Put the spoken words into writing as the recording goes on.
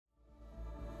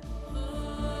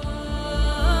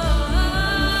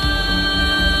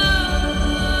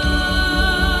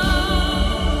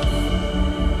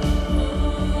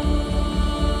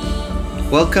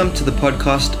Welcome to the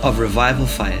podcast of Revival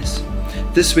Fires.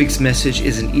 This week's message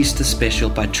is an Easter special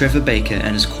by Trevor Baker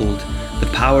and is called The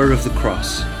Power of the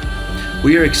Cross.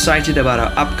 We are excited about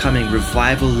our upcoming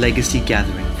Revival Legacy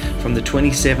Gathering from the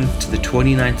 27th to the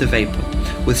 29th of April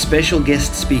with special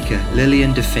guest speaker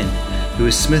Lillian DeFinn, who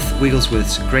is Smith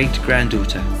Wigglesworth's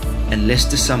great-granddaughter, and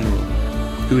Lester Summerall,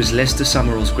 who is Lester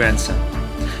Summerall's grandson.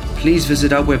 Please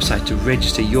visit our website to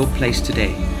register your place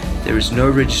today. There is no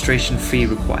registration fee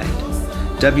required.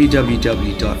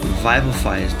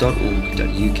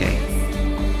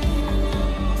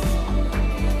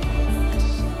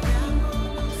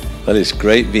 www.revivalfires.org.uk. Well, it's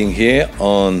great being here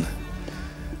on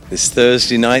this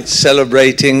Thursday night,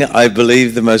 celebrating, I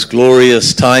believe, the most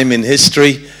glorious time in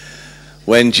history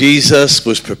when Jesus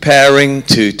was preparing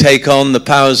to take on the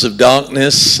powers of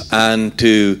darkness and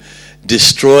to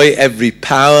destroy every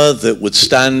power that would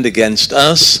stand against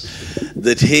us,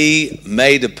 that he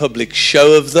made a public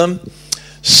show of them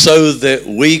so that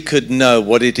we could know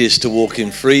what it is to walk in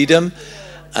freedom,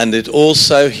 and that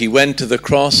also he went to the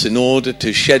cross in order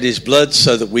to shed his blood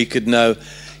so that we could know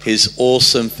his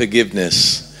awesome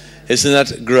forgiveness. Isn't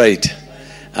that great?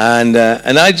 And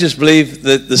I just believe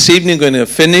that this evening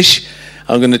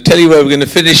I'm going to tell you where we're going to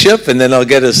finish up, and then I'll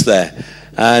get us there.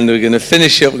 And we're going to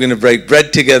finish up, we're going to break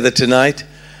bread together tonight.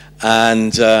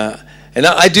 And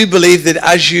I do believe that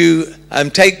as you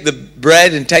take the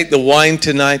bread and take the wine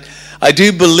tonight, I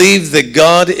do believe that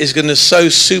God is going to so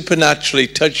supernaturally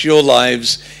touch your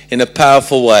lives in a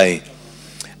powerful way.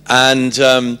 And,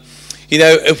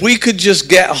 if we could just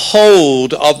get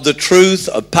hold of the truth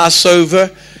of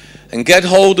Passover and get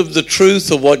hold of the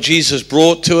truth of what Jesus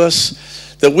brought to us,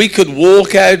 that we could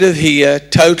walk out of here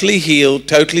totally healed,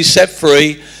 totally set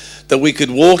free, that we could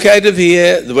walk out of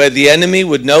here where the enemy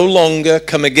would no longer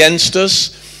come against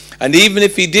us. And even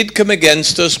if he did come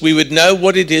against us, we would know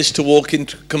what it is to walk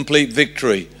into complete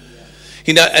victory.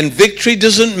 And victory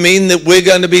doesn't mean that we're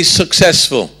going to be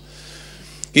successful.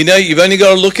 You've only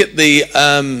got to look at the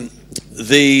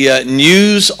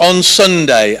news on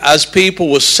Sunday as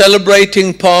people were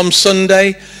celebrating Palm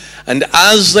Sunday. And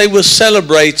as they were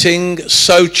celebrating,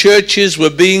 so churches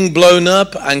were being blown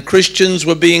up and Christians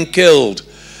were being killed.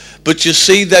 But you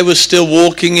see, they were still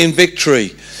walking in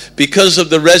victory because of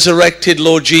the resurrected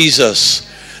Lord Jesus.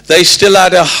 They still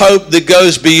had a hope that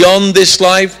goes beyond this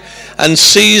life and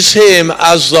sees him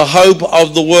as the hope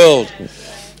of the world.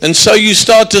 And so you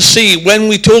start to see, when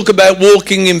we talk about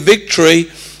walking in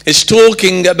victory, it's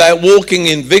talking about walking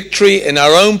in victory in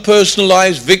our own personal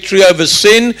lives, victory over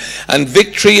sin, and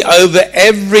victory over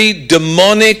every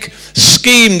demonic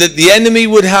scheme that the enemy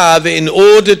would have in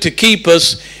order to keep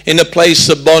us in a place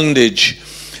of bondage.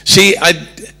 See,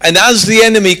 and as the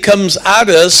enemy comes at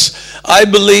us, I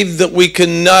believe that we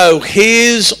can know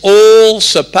his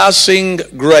all-surpassing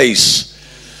grace.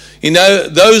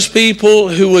 Those people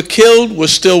who were killed were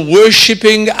still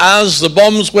worshiping as the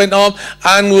bombs went off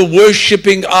and were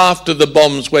worshiping after the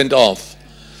bombs went off.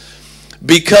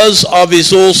 Because of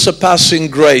his all-surpassing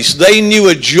grace. They knew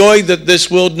a joy that this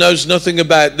world knows nothing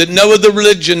about, that no other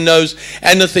religion knows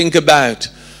anything about.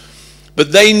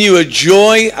 But they knew a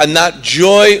joy, and that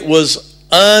joy was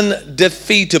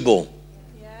undefeatable.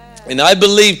 And I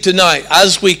believe tonight,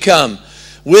 as we come,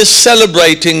 we're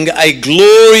celebrating a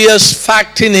glorious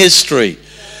fact in history.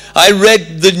 I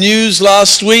read the news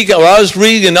last week, or I was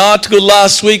reading an article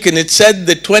last week, and it said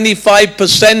that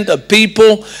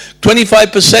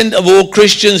 25% of all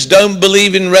Christians don't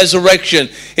believe in resurrection.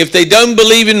 If they don't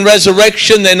believe in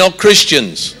resurrection, they're not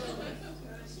Christians.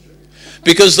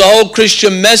 Because the whole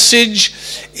Christian message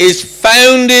is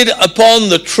founded upon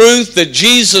the truth that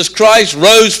Jesus Christ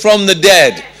rose from the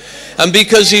dead. And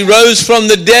because he rose from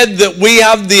the dead, that we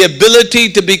have the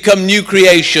ability to become new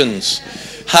creations.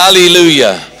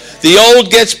 Hallelujah. The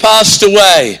old gets passed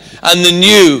away and the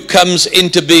new comes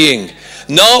into being.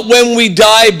 Not when we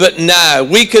die, but now.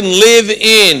 We can live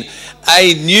in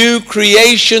a new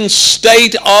creation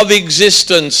state of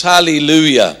existence.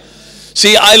 Hallelujah.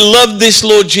 See, I love this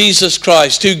Lord Jesus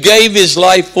Christ who gave his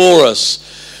life for us.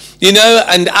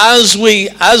 And as we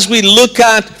look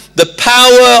at the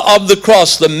power of the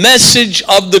cross, the message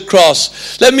of the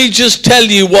cross, let me just tell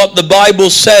you what the Bible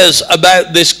says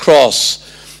about this cross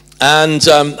and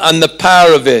the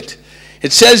power of it.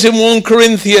 It says in 1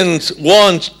 Corinthians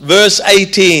 1 verse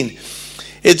 18,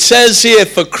 it says here,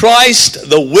 for Christ,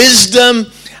 the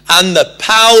wisdom and the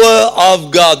power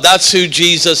of God. That's who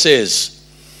Jesus is.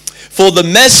 For the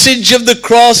message of the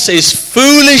cross is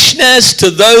foolishness to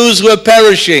those who are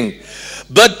perishing,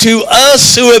 but to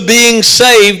us who are being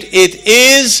saved, it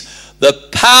is the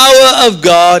power of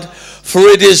God. For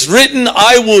it is written,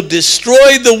 I will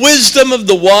destroy the wisdom of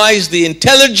the wise, the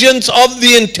intelligence of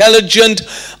the intelligent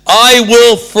I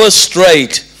will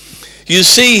frustrate. You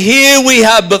see, here we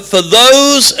have, but for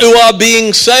those who are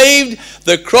being saved,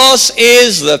 the cross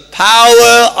is the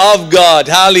power of God.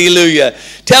 Hallelujah.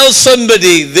 Tell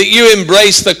somebody that you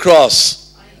embrace the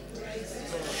cross.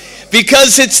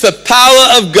 Because it's the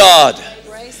power of God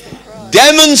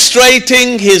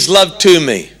demonstrating his love to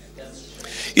me.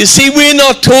 You see, we're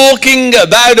not talking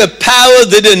about a power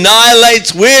that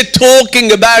annihilates. We're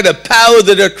talking about a power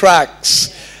that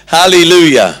attracts.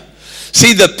 Hallelujah.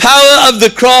 See, the power of the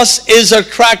cross is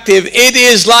attractive. It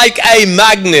is like a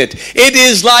magnet. It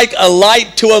is like a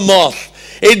light to a moth.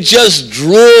 It just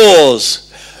draws.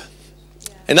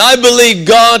 And I believe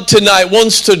God tonight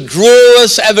wants to draw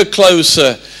us ever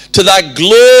closer to that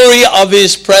glory of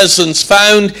his presence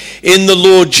found in the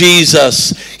Lord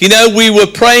Jesus. You know, we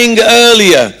were praying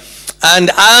earlier,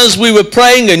 and as we were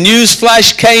praying, a news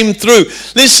flash came through.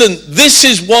 Listen, this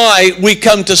is why we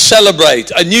come to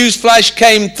celebrate. A news flash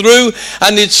came through,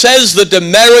 and it says that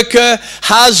America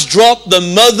has dropped the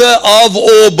mother of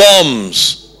all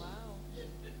bombs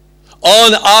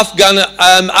on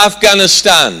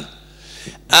Afghanistan.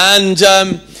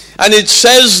 And it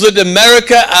says that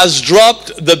America has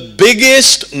dropped the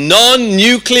biggest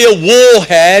non-nuclear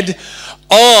warhead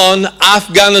on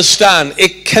Afghanistan.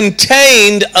 It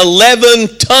contained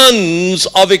 11 tons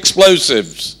of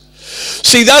explosives.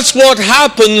 See, that's what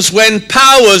happens when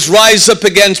powers rise up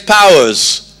against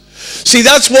powers. See,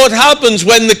 that's what happens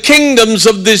when the kingdoms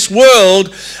of this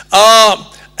world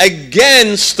are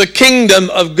against the kingdom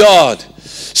of God.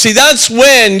 See, that's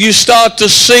when you start to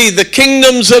see the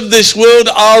kingdoms of this world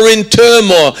are in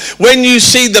turmoil. When you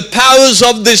see the powers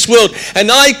of this world. And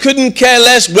I couldn't care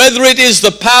less whether it is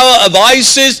the power of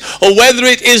ISIS or whether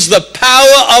it is the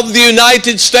power of the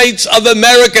United States of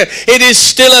America. It is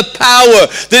still a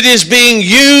power that is being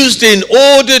used in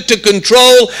order to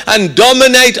control and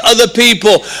dominate other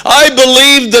people. I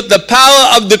believe that the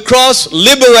power of the cross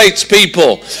liberates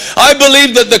people. I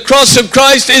believe that the cross of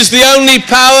Christ is the only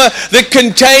power that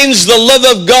contains the love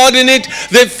of God in it,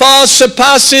 that far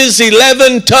surpasses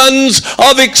 11 tons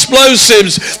of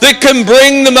explosives, that can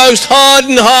bring the most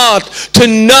hardened heart to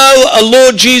know a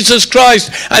Lord Jesus Christ,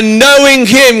 and knowing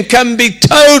him can be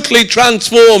totally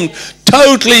transformed,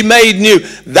 totally made new.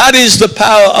 That is the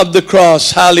power of the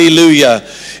cross. Hallelujah.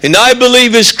 And I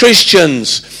believe as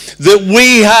Christians that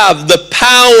we have the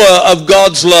power of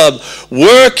God's love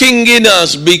working in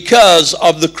us because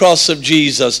of the cross of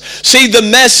Jesus. See, the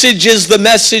message is the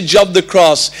message of the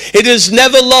cross. It has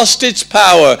never lost its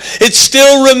power. It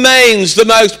still remains the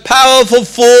most powerful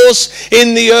force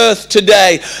in the earth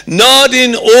today. Not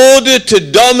in order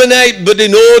to dominate, but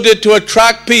in order to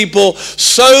attract people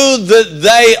so that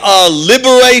they are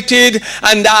liberated,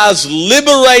 and as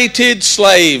liberated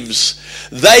slaves,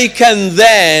 they can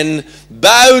then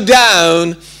bow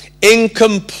down in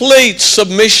complete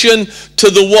submission to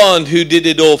the one who did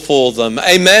it all for them.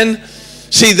 Amen.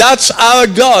 See, that's our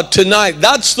God tonight.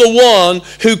 That's the one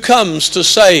who comes to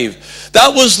save.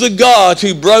 That was the God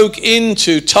who broke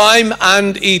into time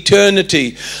and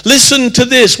eternity. Listen to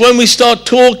this. When we start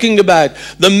talking about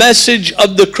the message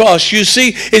of the cross, you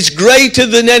see, it's greater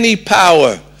than any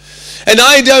power. And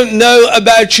I don't know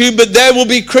about you, but there will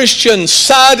be Christians,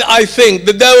 sad I think,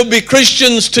 that there will be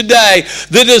Christians today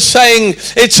that are saying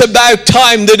it's about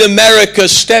time that America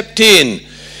stepped in.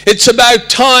 It's about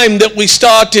time that we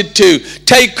started to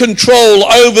take control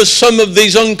over some of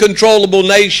these uncontrollable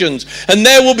nations. And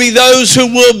there will be those who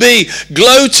will be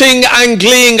gloating and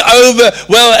gleeing over,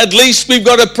 well, at least we've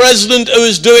got a president who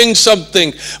is doing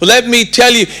something. Well, let me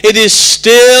tell you, it is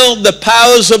still the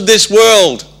powers of this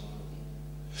world.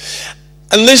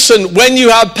 And listen, when you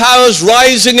have powers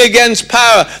rising against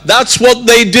power, that's what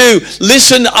they do.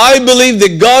 Listen, I believe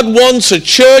that God wants a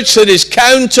church that is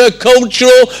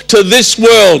counter-cultural to this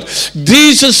world.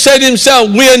 Jesus said himself,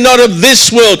 we are not of this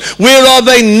world, we're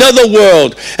of another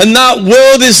world. And that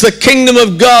world is the kingdom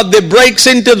of God that breaks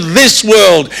into this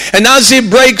world. And as it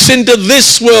breaks into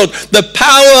this world, the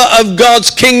power of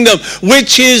God's kingdom,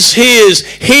 which is his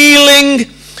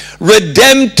healing,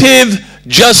 redemptive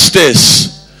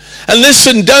justice. And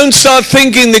listen, don't start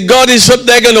thinking that God is up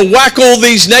there going to whack all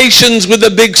these nations with a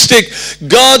big stick.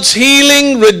 God's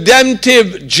healing,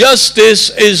 redemptive justice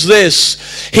is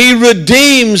this. He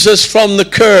redeems us from the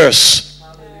curse.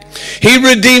 He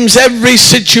redeems every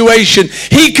situation.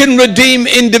 He can redeem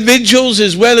individuals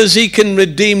as well as he can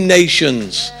redeem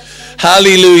nations.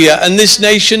 Hallelujah. And this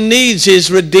nation needs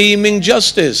his redeeming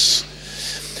justice.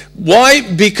 Why?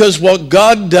 Because what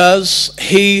God does,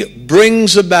 he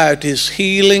brings about his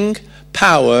healing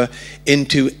power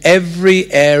into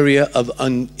every area of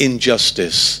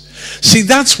injustice. See,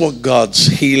 that's what God's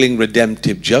healing,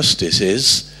 redemptive justice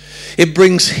is. It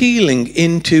brings healing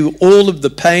into all of the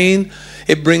pain.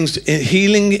 It brings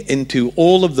healing into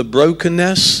all of the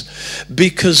brokenness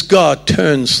because God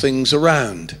turns things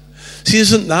around. See,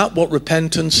 isn't that what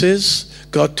repentance is?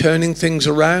 God turning things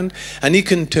around. And he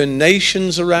can turn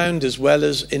nations around as well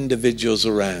as individuals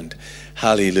around.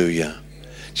 Hallelujah.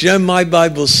 Do you know my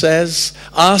Bible says,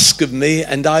 ask of me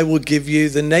and I will give you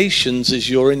the nations as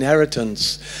your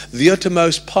inheritance. The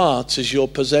uttermost parts as your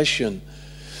possession.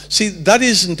 See, that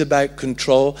isn't about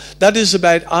control. That is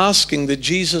about asking that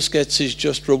Jesus gets his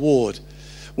just reward.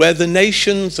 Where the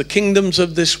nations, the kingdoms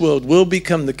of this world will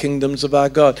become the kingdoms of our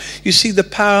God. You see, the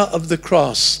power of the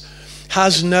cross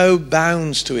has no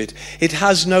bounds to it. It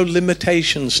has no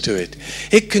limitations to it.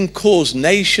 It can cause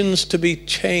nations to be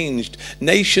changed,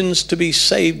 nations to be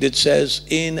saved, it says,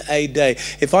 in a day.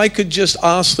 If I could just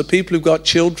ask the people who've got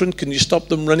children, can you stop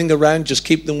them running around? Just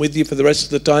keep them with you for the rest of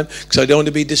the time, because I don't want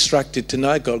to be distracted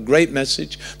tonight. I've got a great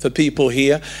message for people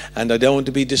here, and I don't want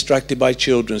to be distracted by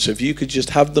children. So if you could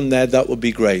just have them there, that would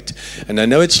be great. And I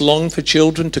know it's long for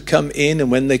children to come in, and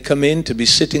when they come in, to be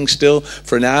sitting still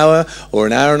for an hour or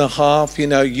an hour and a half. You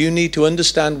know, you need to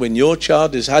understand when your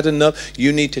child has had enough,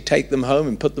 you need to take them home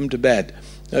and put them to bed.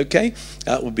 Okay?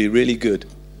 That would be really good.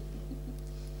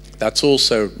 That's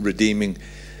also redeeming,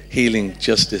 healing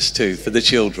justice too for the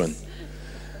children.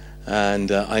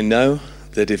 And I know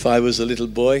that if I was a little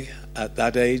boy at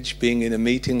that age, being in a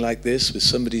meeting like this with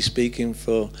somebody speaking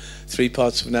for 3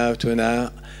 parts of an hour to an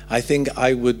hour, I think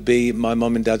I would be my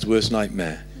mom and dad's worst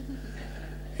nightmare.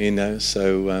 You know,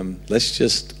 so let's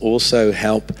just also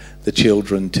help the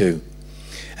children too.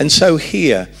 And so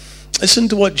here, listen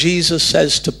to what Jesus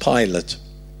says to Pilate.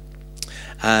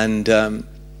 And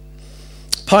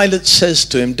Pilate says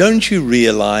to him, don't you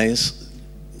realize,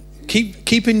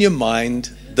 keep in your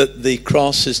mind that the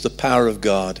cross is the power of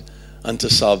God unto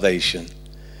salvation.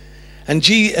 And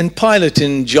Pilate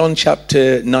in John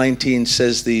chapter 19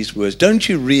 says these words, don't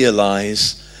you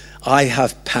realize I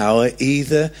have power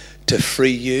either to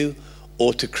free you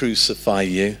or to crucify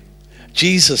you?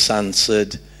 Jesus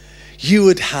answered, you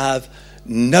would have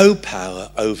no power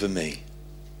over me.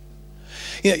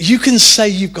 You know, you can say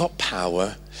you've got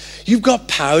power. You've got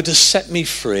power to set me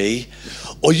free,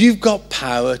 or you've got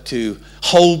power to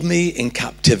hold me in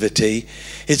captivity.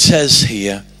 It says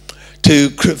here, to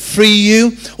free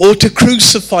you or to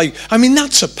crucify you. I mean,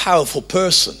 that's a powerful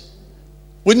person.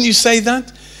 Wouldn't you say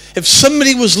that? If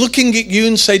somebody was looking at you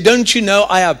and say, don't you know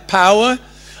I have power?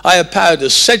 I have power to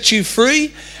set you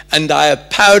free and I have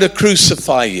power to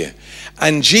crucify you.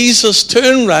 And Jesus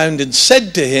turned around and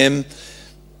said to him,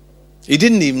 he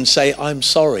didn't even say, I'm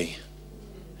sorry.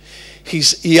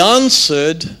 He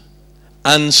answered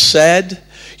and said,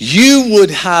 you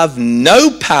would have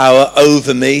no power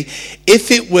over me if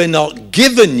it were not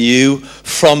given you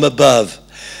from above.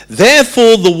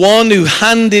 Therefore, the one who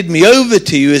handed me over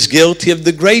to you is guilty of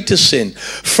the greater sin.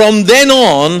 From then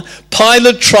on,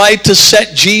 Pilate tried to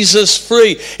set Jesus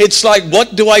free. It's like,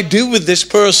 what do I do with this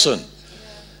person?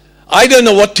 I don't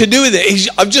know what to do with it.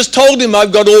 I've just told him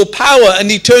I've got all power,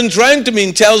 and he turns around to me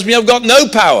and tells me I've got no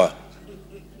power.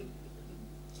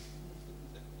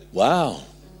 Wow.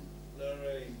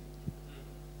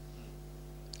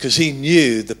 Because he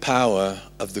knew the power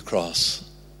of the cross.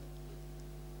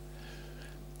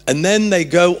 And then they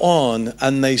go on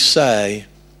and they say,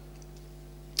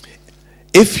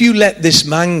 if you let this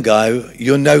man go,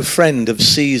 you're no friend of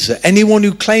Caesar. Anyone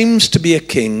who claims to be a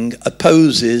king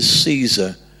opposes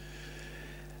Caesar.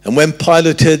 And when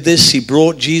Pilate heard this, he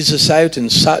brought Jesus out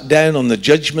and sat down on the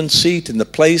judgment seat in the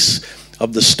place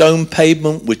of the stone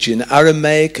pavement, which in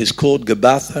Aramaic is called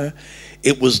Gabbatha.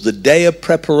 It was the day of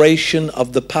preparation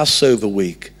of the Passover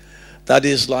week. That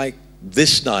is like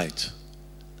this night,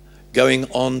 going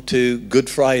on to Good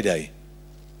Friday.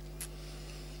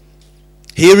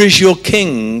 Here is your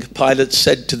king, Pilate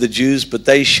said to the Jews, but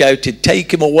they shouted,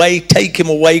 take him away,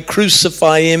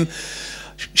 crucify him.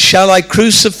 Shall I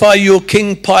crucify your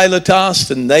king? Pilate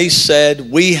asked, and they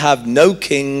said, we have no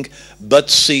king but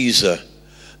Caesar.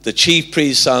 The chief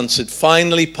priests answered.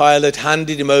 Finally, Pilate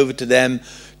handed him over to them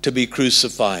to be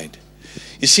crucified.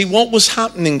 You see, what was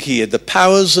happening here? The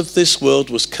powers of this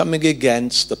world was coming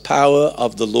against the power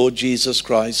of the Lord Jesus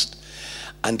Christ.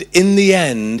 And in the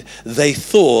end, they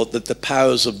thought that the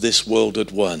powers of this world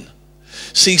had won.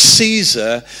 See,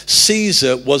 Caesar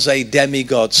was a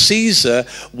demigod. Caesar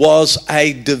was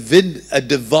a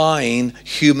divine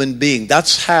human being.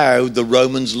 That's how the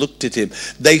Romans looked at him.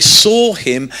 They saw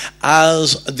him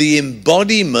as the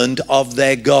embodiment of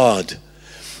their God.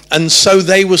 And so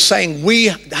they were saying, we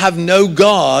have no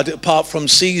God apart from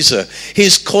Caesar.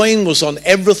 His coin was on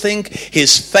everything.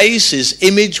 His face, his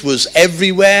image was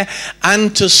everywhere.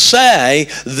 And to say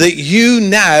that you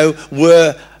now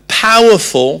were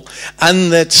powerful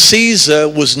and that Caesar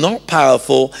was not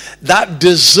powerful, that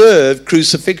deserved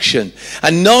crucifixion.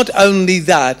 And not only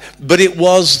that, but it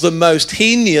was the most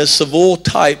heinous of all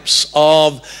types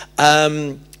of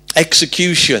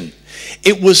execution.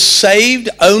 It was saved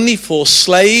only for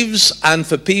slaves and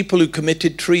for people who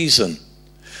committed treason.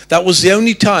 That was the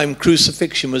only time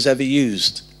crucifixion was ever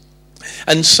used.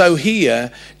 And so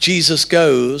here, Jesus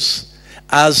goes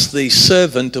as the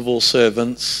servant of all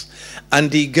servants,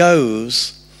 and he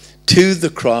goes to the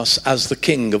cross as the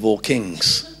King of all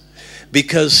kings,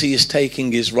 because he is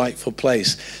taking his rightful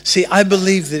place. See, I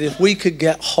believe that if we could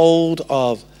get hold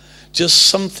of just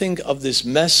something of this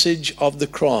message of the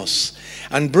cross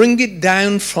and bring it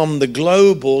down from the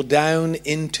global down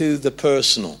into the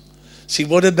personal. See,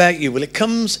 what about you? Well, it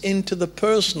comes into the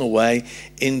personal way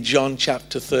in John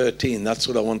chapter 13. That's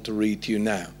what I want to read to you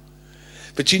now.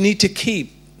 But you need to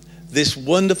keep this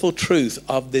wonderful truth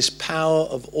of this power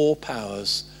of all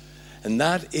powers, and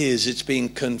that is it's being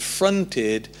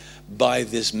confronted by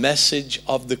this message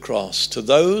of the cross. To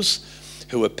those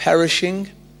who are perishing,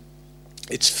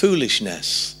 it's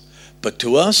foolishness. But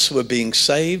to us who are being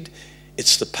saved,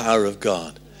 it's the power of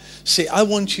God. See, I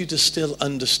want you to still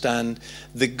understand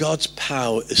that God's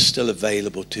power is still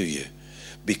available to you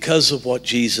because of what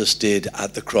Jesus did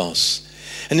at the cross.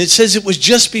 And it says it was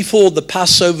just before the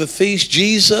Passover feast.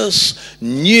 Jesus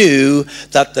knew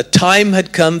that the time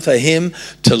had come for him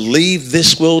to leave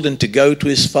this world and to go to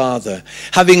his Father.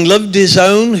 Having loved his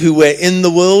own who were in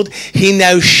the world, he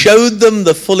now showed them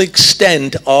the full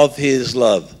extent of his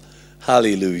love.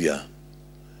 Hallelujah.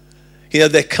 You know,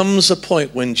 there comes a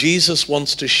point when Jesus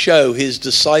wants to show his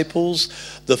disciples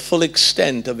the full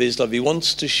extent of his love. He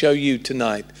wants to show you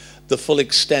tonight the full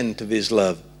extent of his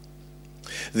love.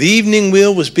 The evening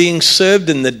meal was being served,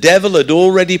 and the devil had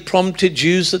already prompted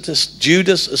Judas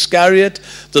Iscariot,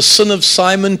 the son of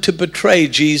Simon, to betray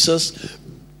Jesus.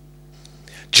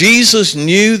 Jesus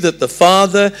knew that the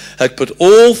Father had put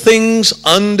all things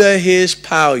under his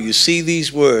power. You see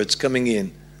these words coming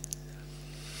in.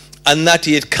 And that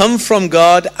he had come from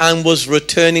God and was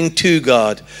returning to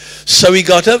God. So he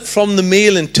got up from the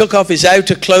meal and took off his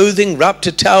outer clothing, wrapped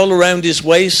a towel around his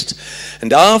waist,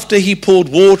 and after he poured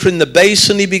water in the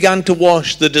basin, he began to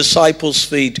wash the disciples'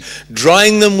 feet,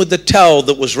 drying them with the towel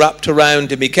that was wrapped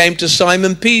around him. He came to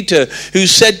Simon Peter, who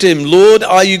said to him, "Lord,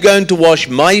 are you going to wash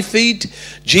my feet?"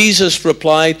 Jesus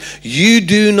replied, "You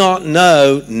do not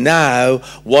know now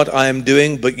what I am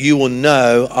doing, but you will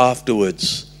know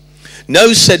afterwards."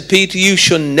 "No," said Peter, "you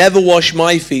shall never wash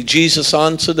my feet." Jesus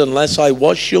answered, "Unless I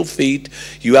wash your feet,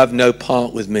 you have no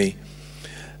part with me."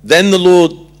 Then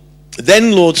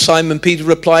Lord Simon Peter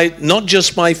replied, "Not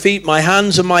just my feet, my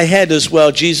hands and my head as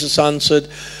well." Jesus answered,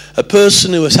 "A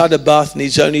person who has had a bath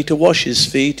needs only to wash his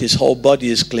feet. His whole body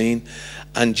is clean.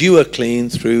 And you are clean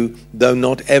through, though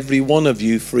not every one of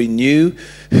you." For he knew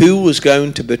who was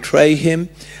going to betray him,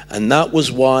 and that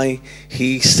was why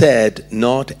he said,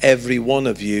 "Not every one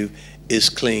of you is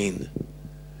clean."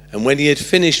 And when he had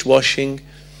finished washing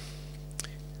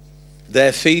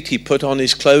their feet, he put on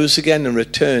his clothes again and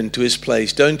returned to his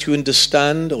place. "Don't you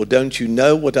understand, or don't you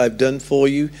know what I've done for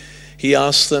you?" he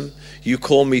asked them. "You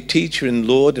call me teacher and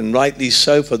Lord, and rightly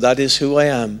so, for that is who I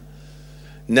am.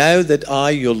 Now that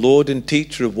I, your Lord and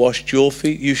teacher, have washed your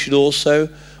feet, you should also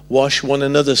wash one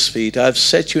another's feet. I have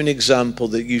set you an example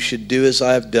that you should do as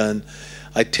I have done.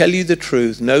 I tell you the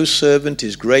truth, no servant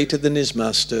is greater than his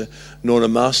master, nor a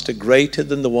master greater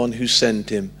than the one who sent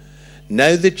him.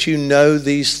 Now that you know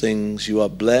these things, you are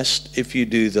blessed if you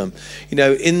do them." You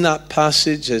know, in that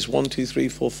passage, there's 1, 2, 3,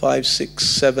 4, 5, 6,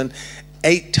 7,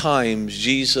 8 times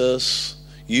Jesus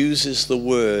uses the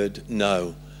word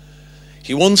know.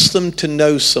 He wants them to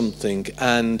know something,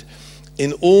 and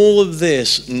in all of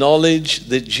this knowledge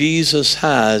that Jesus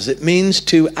has, it means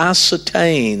to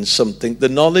ascertain something. The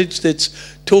knowledge that's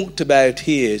talked about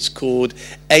here is called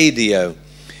aideo,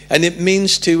 and it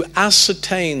means to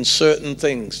ascertain certain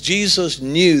things. Jesus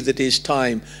knew that his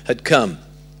time had come,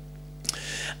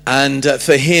 and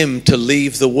for him to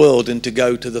leave the world and to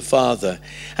go to the Father.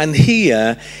 And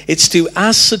here, it's to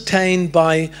ascertain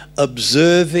by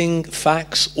observing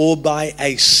facts or by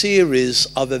a series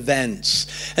of events.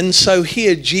 And so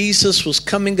here, Jesus was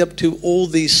coming up to all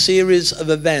these series of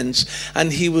events,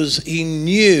 and he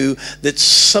knew that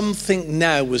something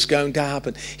now was going to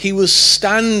happen. He was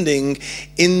standing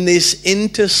in this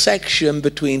intersection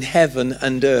between heaven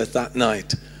and earth that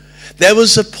night. there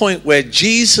was a point where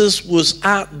Jesus was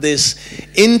at this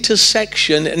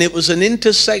intersection, and it was an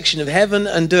intersection of heaven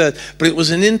and earth, but it was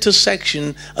an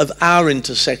intersection of our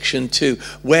intersection too,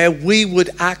 where we would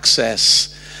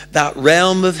access that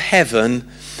realm of heaven,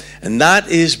 and that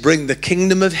is bring the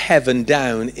kingdom of heaven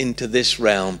down into this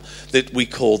realm that we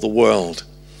call the world.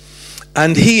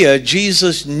 And here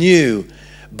Jesus knew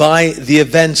by the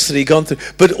events that he'd gone through,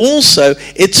 but also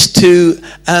it's to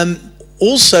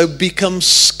also become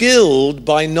skilled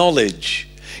by knowledge.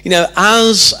 You know,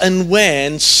 as and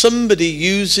when somebody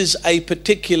uses a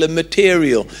particular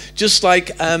material, just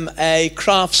like a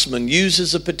craftsman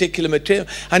uses a particular material,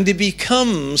 and he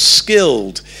becomes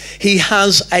skilled. He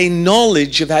has a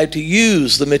knowledge of how to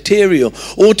use the material,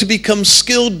 or to become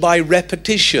skilled by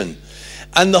repetition.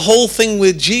 And the whole thing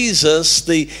with Jesus,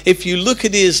 if you look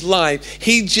at his life,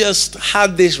 he just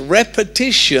had this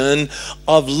repetition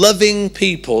of loving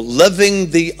people,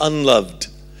 loving the unloved.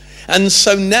 And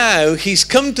so now he's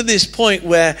come to this point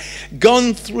where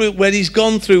he's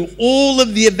gone through all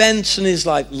of the events in his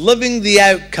life, loving the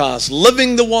outcast,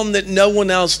 loving the one that no one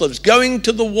else loves, going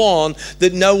to the one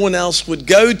that no one else would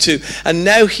go to. And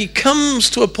now he comes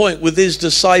to a point with his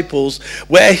disciples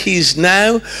where he's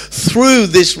now, through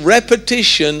this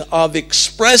repetition of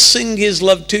expressing his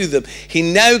love to them, he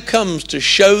now comes to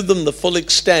show them the full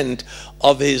extent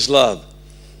of his love.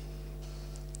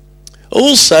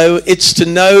 Also, it's to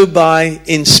know by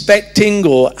inspecting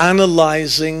or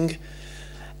analyzing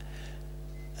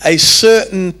a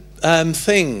certain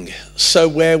thing, so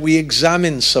where we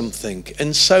examine something.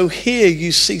 And so here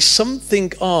you see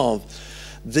something of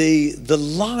the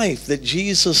life that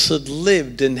Jesus had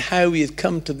lived and how he had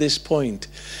come to this point.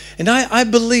 And I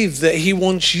believe that he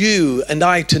wants you and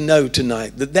I to know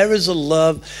tonight that there is a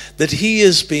love that he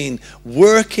has been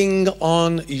working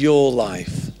on your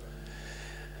life.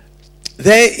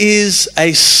 There is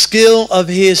a skill of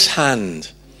his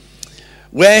hand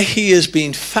where he has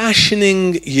been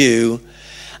fashioning you,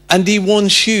 and he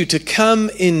wants you to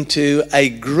come into a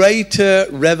greater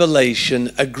revelation,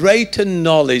 a greater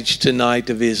knowledge tonight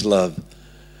of his love.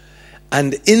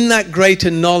 And in that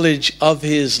greater knowledge of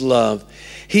his love,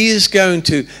 he is going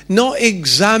to not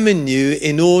examine you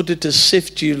in order to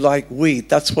sift you like wheat.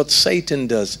 That's what Satan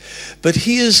does. But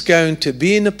he is going to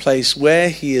be in a place where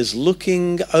he is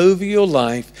looking over your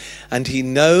life, and he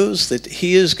knows that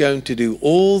he is going to do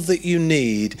all that you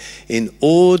need in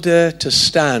order to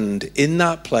stand in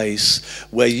that place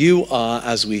where you are,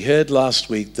 as we heard last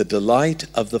week, the delight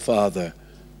of the Father.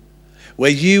 Where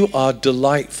you are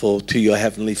delightful to your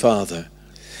Heavenly Father.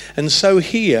 And so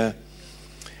here,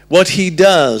 what he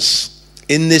does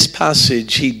in this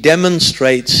passage, he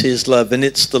demonstrates his love, and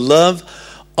it's the love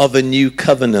of a new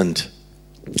covenant.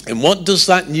 And what does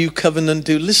that new covenant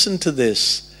do? Listen to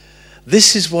this.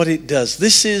 This is what it does.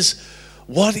 This is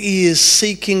what he is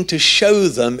seeking to show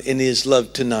them in his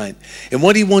love tonight, and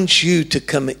what he wants you to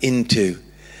come into.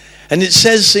 And it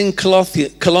says in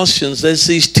Colossians, there's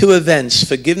these two events: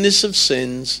 forgiveness of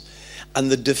sins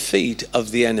and the defeat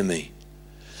of the enemy.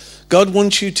 God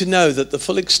wants you to know that the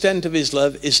full extent of his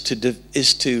love is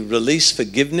to release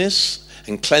forgiveness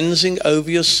and cleansing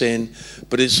over your sin,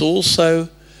 but it's also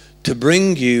to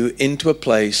bring you into a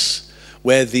place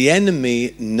where the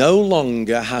enemy no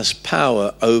longer has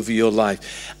power over your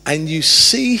life. And you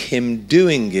see him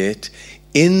doing it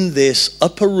in this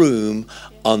upper room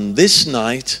on this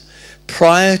night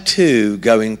prior to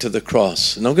going to the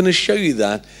cross. And I'm going to show you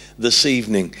that this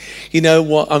evening. You know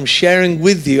what I'm sharing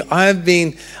with you? I've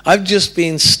just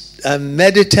been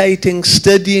meditating,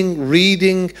 studying,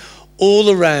 reading all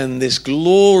around this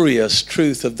glorious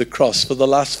truth of the cross for the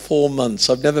last 4 months.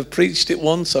 I've never preached it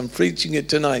once. I'm preaching it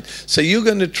tonight. So you're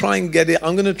going to try and get it.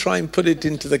 I'm going to try and put it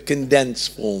into the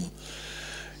condensed form,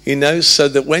 you know, so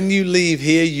that when you leave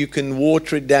here, you can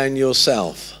water it down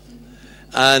yourself.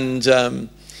 And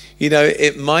you know,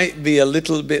 it might be a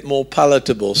little bit more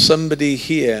palatable. Somebody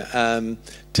here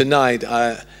tonight,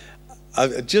 I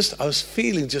was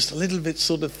feeling just a little bit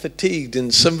sort of fatigued,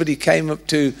 and somebody came up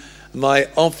to my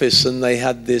office and they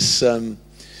had this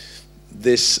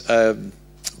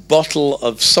bottle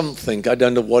of something. I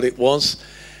don't know what it was,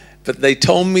 but they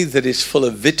told me that it's full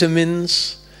of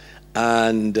vitamins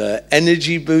and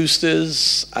energy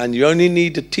boosters, and you only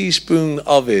need a teaspoon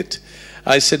of it.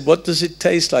 I said, what does it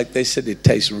taste like? They said, it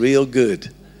tastes real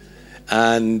good.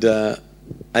 And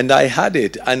I had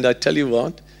it. And I tell you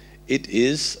what, it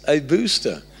is a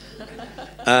booster.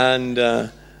 And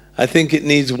I think it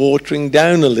needs watering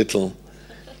down a little.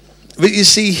 But you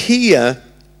see here,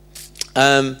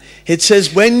 It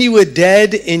says, when you were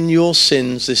dead in your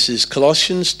sins, this is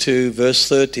Colossians 2, verse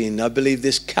 13. I believe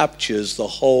this captures the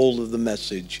whole of the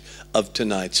message of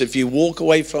tonight. So if you walk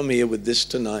away from here with this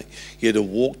tonight, you'd have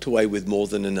walked away with more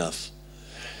than enough.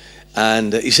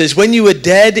 And he says, when you were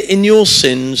dead in your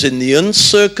sins, in the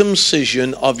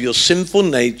uncircumcision of your sinful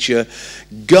nature,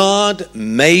 God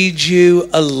made you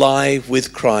alive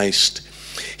with Christ.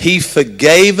 He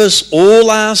forgave us all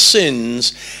our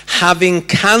sins, having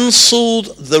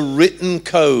cancelled the written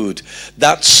code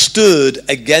that stood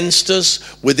against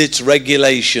us with its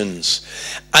regulations,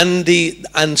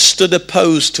 and stood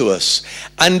opposed to us.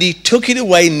 And he took it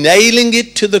away, nailing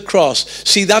it to the cross.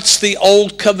 See, that's the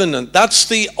old covenant. That's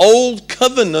the old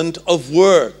covenant of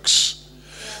works.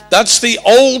 That's the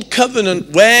old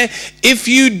covenant where if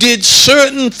you did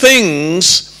certain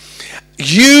things,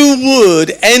 you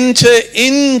would enter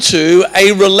into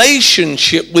a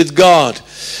relationship with God.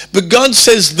 But God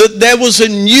says that there was a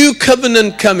new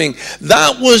covenant coming.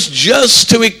 That was just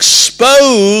to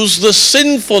expose the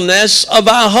sinfulness of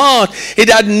our heart. It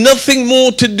had nothing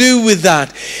more to do with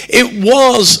that. It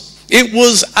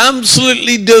was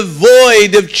absolutely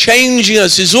devoid of changing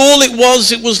us. Is all it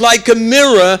was. It was like a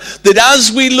mirror that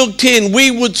as we looked in,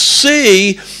 we would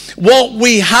see what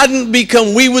we hadn't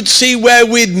become. We would see where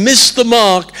we'd missed the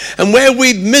mark, and where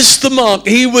we'd missed the mark,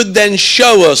 he would then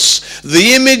show us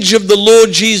the image of the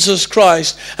Lord Jesus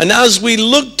Christ. And as we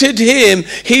looked at him,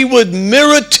 he would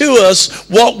mirror to us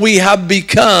what we have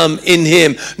become in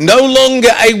him. No longer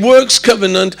a works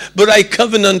covenant, but a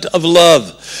covenant of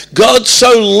love. God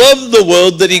so loved the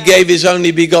world that he gave his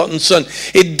only begotten son.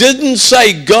 It didn't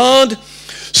say God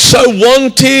so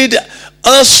wanted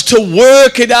us to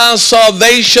work at our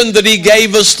salvation that he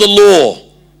gave us the law.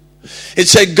 It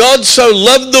said God so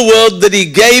loved the world that he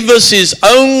gave us his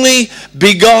only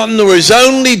begotten, or his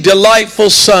only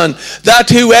delightful son, that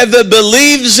whoever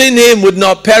believes in him would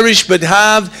not perish but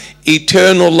have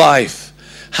eternal life.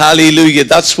 Hallelujah.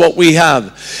 That's what we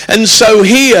have. And so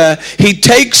here he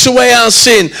takes away our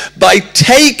sin by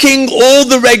taking all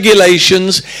the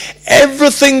regulations,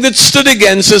 everything that stood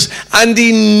against us, and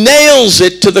he nails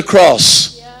it to the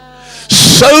cross.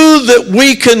 So that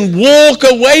we can walk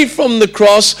away from the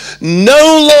cross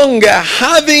no longer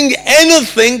having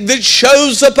anything that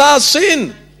shows up our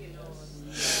sin.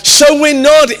 So we're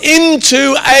not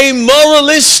into a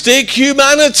moralistic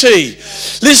humanity.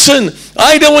 Listen,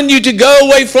 I don't want you to go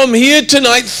away from here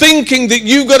tonight thinking that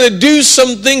you've got to do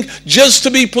something just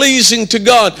to be pleasing to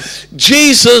God.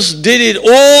 Jesus did it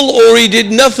all, or he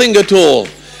did nothing at all.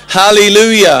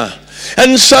 Hallelujah.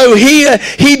 And so here,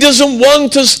 he doesn't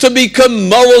want us to become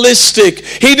moralistic.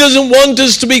 He doesn't want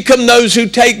us to become those who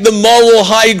take the moral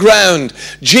high ground.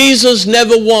 Jesus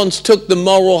never once took the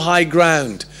moral high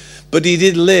ground, but he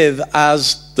did live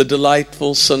as the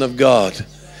delightful Son of God.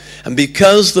 And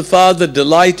because the Father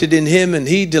delighted in him and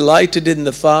he delighted in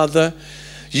the Father,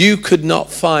 you could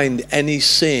not find any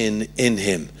sin in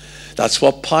him. That's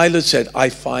what Pilate said. I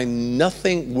find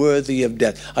nothing worthy of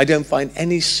death. I don't find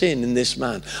any sin in this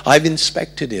man. I've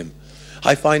inspected him.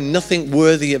 I find nothing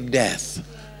worthy of death.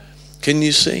 Can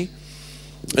you see?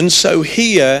 And so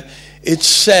here it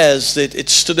says that it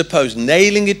stood opposed,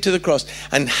 nailing it to the cross,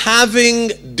 and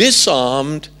having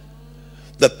disarmed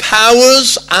the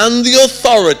powers and the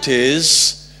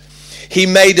authorities, he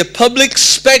made a public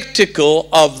spectacle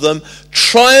of them,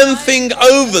 triumphing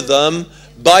over them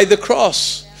by the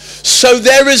cross. So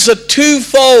there is a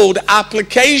twofold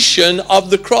application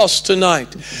of the cross tonight.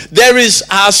 There is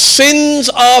our sins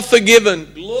are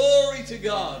forgiven. Glory to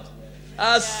God.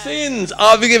 Our sins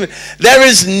are forgiven. There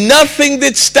is nothing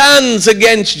that stands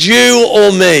against you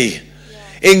or me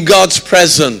in God's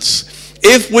presence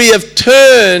if we have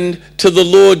turned to the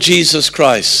Lord Jesus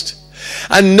Christ.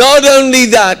 And not only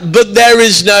that, but there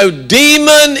is no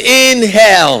demon in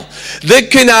hell that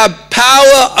can have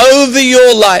power over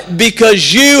your life,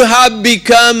 because you have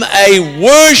become a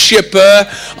worshiper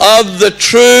of the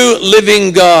true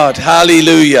living God.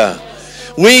 Hallelujah.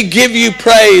 We give you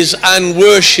praise and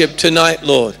worship tonight,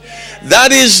 Lord.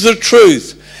 That is the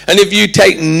truth. And if you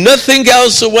take nothing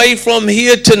else away from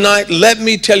here tonight, let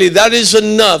me tell you, that is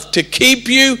enough to keep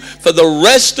you for the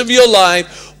rest of your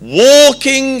life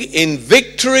walking in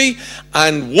victory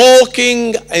and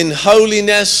walking in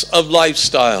holiness of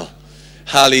lifestyle.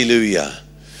 Hallelujah.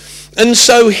 And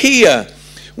so here,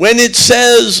 when it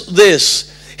says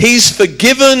this, he's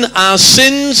forgiven our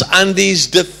sins and he's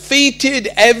defeated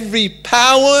every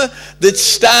power that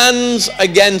stands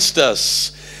against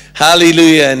us.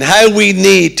 Hallelujah. And how we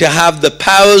need to have the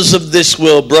powers of this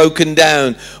world broken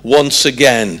down once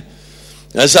again.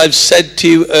 As I've said to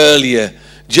you earlier,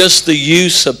 Just the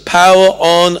use of power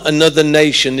on another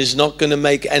nation is not going to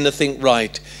make anything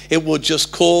right. It will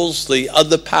just cause the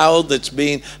other power that's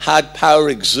had power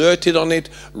exerted on it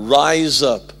rise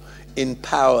up in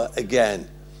power again.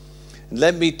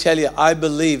 Let me tell you, I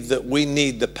believe that we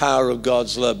need the power of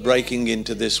God's love breaking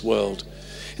into this world.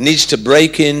 It needs to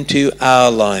break into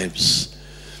our lives.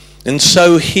 And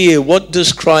so here, what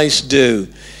does Christ do?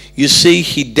 You see,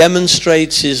 he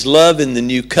demonstrates his love in the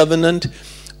new covenant,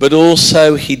 but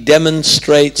also he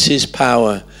demonstrates his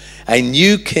power. A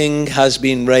new king has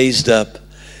been raised up,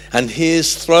 and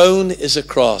his throne is a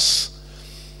cross.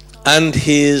 And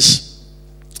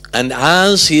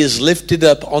as he is lifted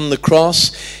up on the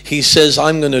cross, he says,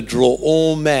 I'm going to draw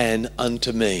all men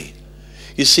unto me.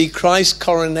 You see, Christ's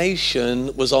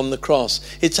coronation was on the cross.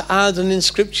 It's had an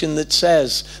inscription that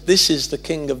says, this is the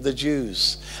King of the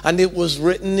Jews. And it was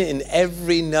written in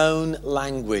every known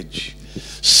language,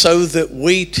 so that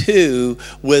we too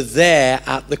were there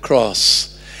at the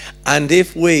cross. And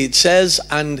it says,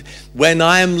 and when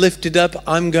I am lifted up,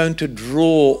 I'm going to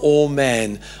draw all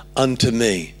men unto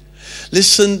me.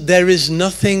 Listen, there is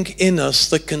nothing in us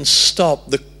that can stop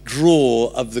the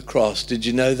draw of the cross. Did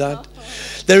you know that?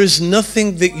 There is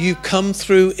nothing that you come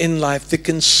through in life that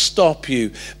can stop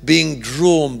you being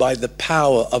drawn by the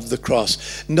power of the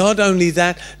cross. Not only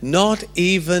that, not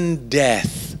even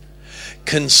death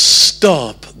can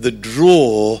stop the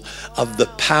draw of the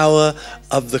power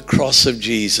of the cross of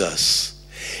Jesus.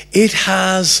 It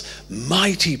has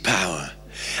mighty power.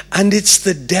 And it's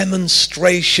the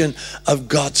demonstration of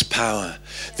God's power.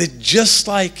 That just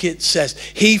like it says,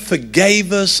 he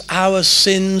forgave us our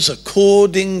sins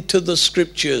according to the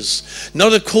scriptures,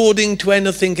 not according to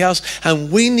anything else.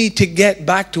 And we need to get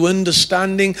back to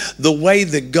understanding the way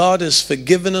that God has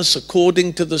forgiven us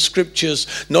according to the scriptures,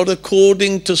 not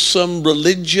according to some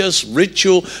religious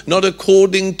ritual, not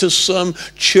according to some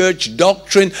church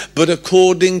doctrine, but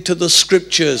according to the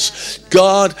scriptures.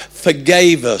 God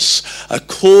forgave us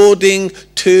according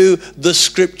to the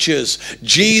scriptures.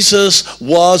 Jesus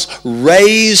was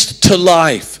raised to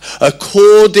life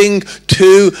according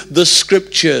to the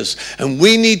scriptures. And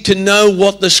we need to know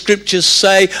what the scriptures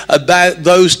say about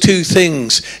those two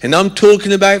things. And I'm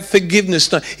talking about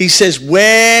forgiveness. He says,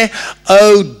 where,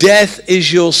 O death,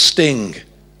 is your sting?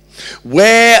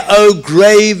 Where, O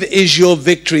grave, is your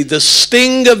victory? The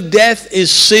sting of death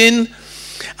is sin,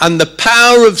 and the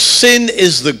power of sin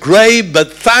is the grave,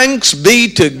 but thanks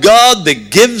be to God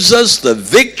that gives us the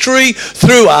victory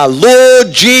through our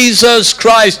Lord Jesus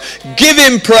Christ. Give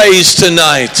him praise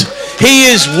tonight. He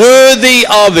is worthy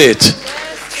of it.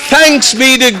 Thanks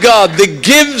be to God that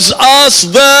gives us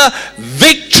the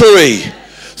victory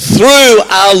through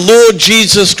our Lord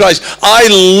Jesus Christ. I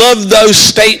love those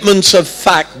statements of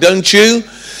fact, don't you?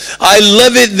 I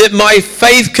love it that my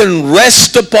faith can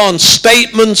rest upon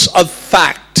statements of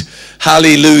fact.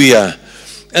 Hallelujah.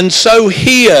 And so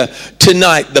here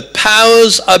tonight, the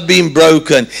powers are being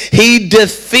broken. He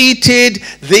defeated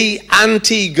the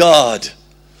anti-God,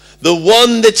 the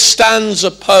one that stands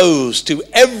opposed to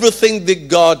everything that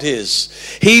God is.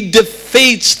 He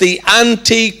defeats the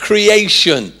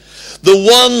anti-creation, the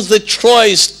ones that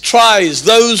tries,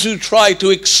 those who try to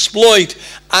exploit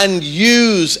and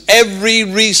use every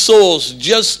resource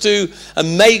just to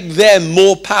make them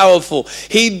more powerful.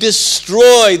 He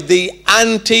destroyed the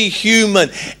anti-human,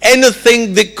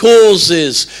 anything that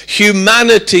causes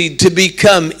humanity to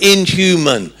become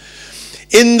inhuman.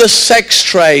 In the sex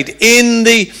trade, in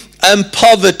the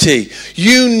poverty,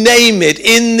 you name it,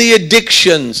 in the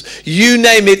addictions, you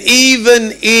name it,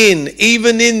 even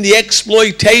in the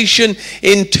exploitation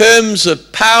in terms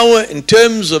of power, in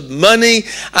terms of money,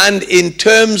 and in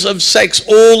terms of sex,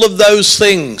 all of those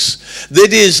things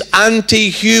that is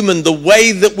anti-human, the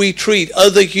way that we treat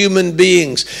other human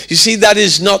beings. You see, that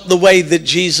is not the way that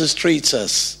Jesus treats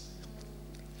us.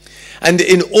 And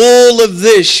in all of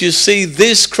this, you see,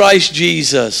 this Christ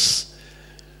Jesus,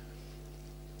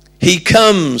 he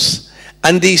comes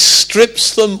and he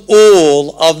strips them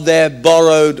all of their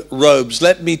borrowed robes.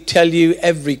 Let me tell you,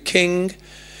 every king,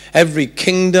 every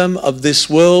kingdom of this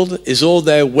world is all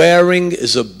they're wearing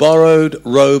is a borrowed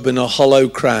robe and a hollow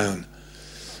crown.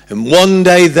 And one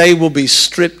day they will be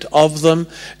stripped of them,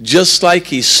 just like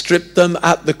he stripped them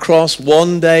at the cross.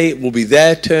 One day it will be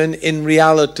their turn in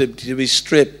reality to be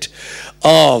stripped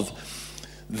of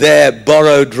their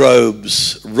borrowed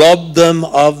robes, rob them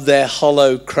of their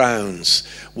hollow crowns.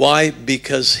 Why?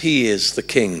 Because he is the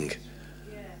king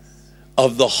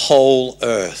of the whole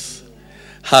earth.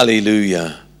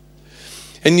 Hallelujah.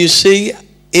 And you see,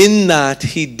 in that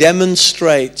he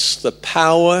demonstrates the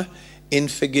power in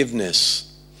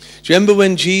forgiveness. Do you remember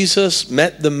when Jesus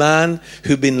met the man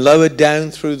who'd been lowered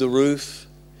down through the roof?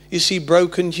 You see,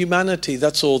 broken humanity,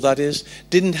 that's all that is.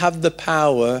 Didn't have the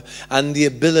power and the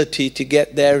ability to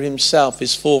get there himself.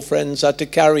 His 4 friends had to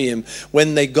carry him.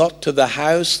 When they got to the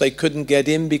house, they couldn't get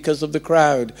in because of the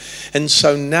crowd. And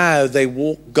so now they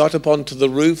got up onto the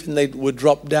roof and they would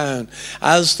drop down.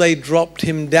 As they dropped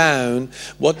him down,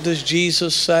 what does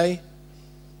Jesus say?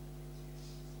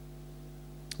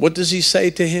 What does he say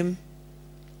to him?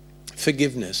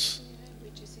 Forgiveness.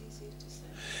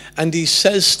 And he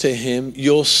says to him,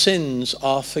 your sins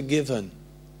are forgiven.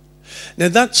 Now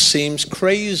that seems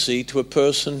crazy to a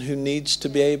person who needs to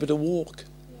be able to walk.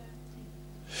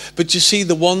 But you see,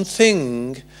 the one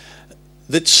thing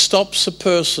that stops a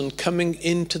person coming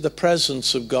into the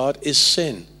presence of God is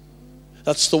sin.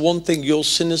 That's the one thing. Your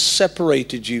sin has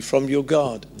separated you from your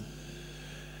God.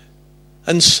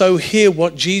 And so here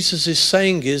what Jesus is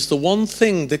saying is the one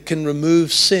thing that can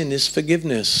remove sin is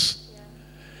forgiveness.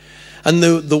 And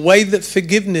the way that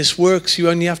forgiveness works, you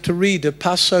only have to read a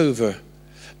Passover.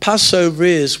 Passover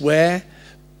is where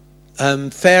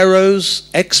Pharaoh's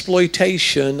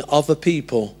exploitation of a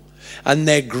people, and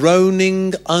they're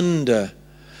groaning under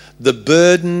the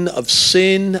burden of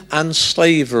sin and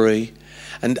slavery.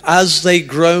 And as they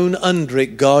groan under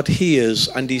it, God hears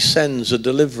and he sends a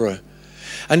deliverer.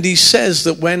 And he says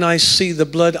that when I see the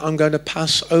blood, I'm going to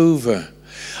pass over.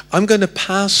 I'm going to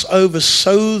pass over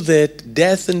so that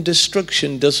death and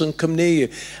destruction doesn't come near you.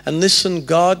 And listen,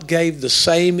 God gave the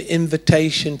same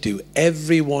invitation to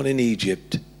everyone in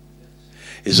Egypt.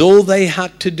 Is all they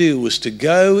had to do was to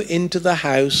go into the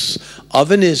house of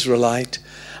an Israelite,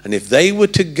 and if they were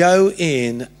to go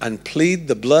in and plead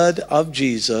the blood of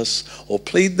Jesus or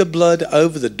plead the blood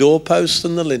over the doorposts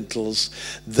and the lintels,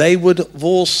 they would have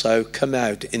also come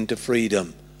out into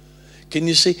freedom. Can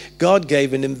you see? God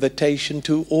gave an invitation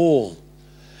to all.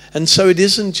 And so it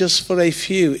isn't just for a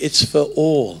few, it's for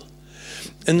all.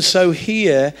 And so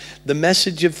here, the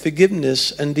message of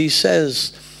forgiveness, and he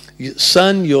says,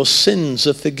 son, your sins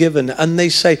are forgiven. And they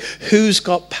say, who's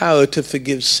got power to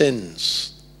forgive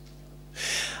sins?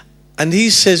 And he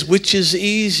says, which is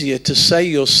easier, to say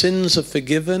your sins are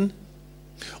forgiven,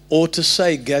 or to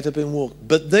say, get up and walk?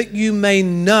 But that you may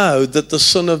know that the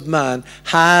Son of Man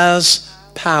has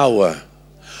power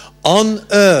on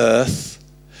earth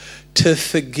to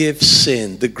forgive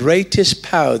sin, the greatest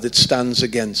power that stands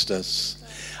against us.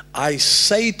 I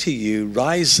say to you,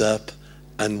 rise up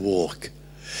and walk.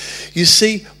 You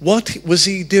see, what was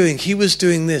he doing? He was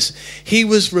doing this. He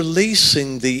was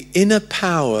releasing the inner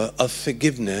power of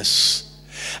forgiveness.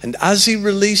 And as he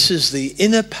releases the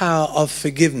inner power of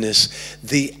forgiveness,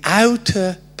 the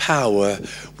outer power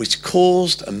which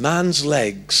caused a man's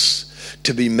legs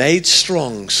to be made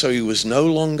strong so he was no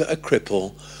longer a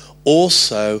cripple,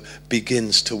 also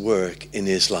begins to work in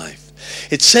his life.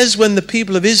 It says when the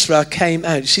people of Israel came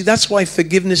out, you see, that's why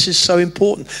forgiveness is so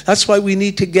important. That's why we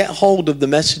need to get hold of the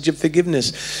message of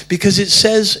forgiveness. Because it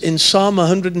says in Psalm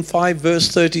 105 verse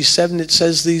 37, it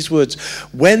says these words,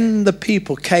 when the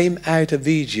people came out of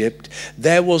Egypt,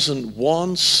 there wasn't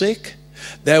one sick,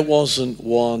 there wasn't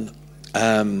one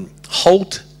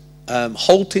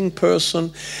halting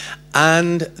person,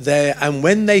 and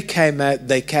when they came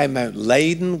out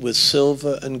laden with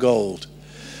silver and gold.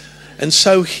 And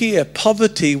so here,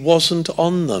 poverty wasn't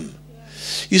on them.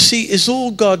 You see, it's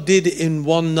all God did in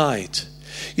one night.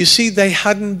 You see, they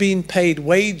hadn't been paid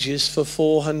wages for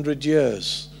 400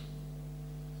 years.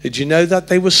 Did you know that?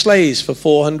 They were slaves for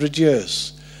 400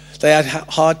 years. They had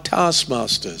hard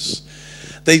taskmasters.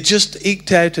 They just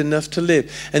eked out enough to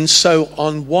live. And so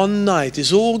on one night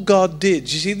is all God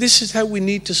did. You see, this is how we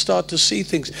need to start to see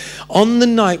things. On the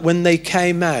night when they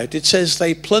came out, it says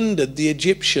they plundered the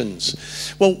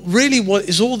Egyptians. Well, really what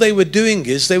is all they were doing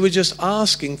is they were just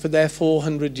asking for their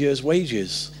 400 years'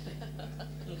 wages.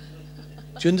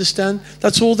 Do you understand?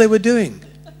 That's all they were doing.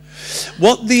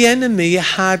 What the enemy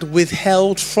had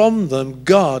withheld from them,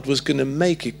 God was going to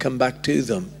make it come back to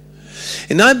them.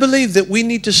 And I believe that we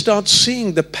need to start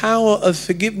seeing the power of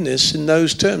forgiveness in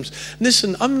those terms.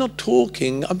 Listen, I'm not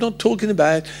talking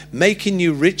about making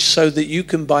you rich so that you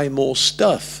can buy more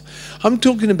stuff. I'm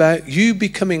talking about you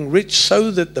becoming rich so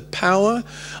that the power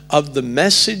of the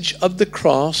message of the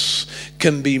cross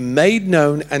can be made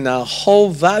known, and our whole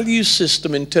value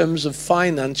system in terms of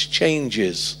finance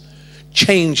changes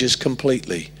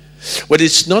completely. Well,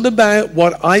 it's not about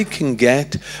what I can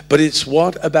get, but it's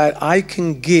what about I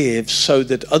can give so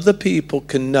that other people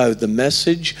can know the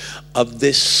message of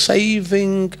this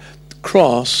saving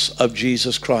cross of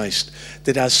Jesus Christ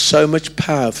that has so much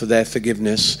power for their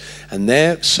forgiveness, and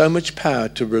there so much power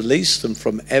to release them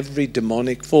from every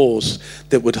demonic force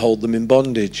that would hold them in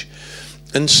bondage.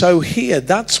 And so here,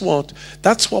 that's what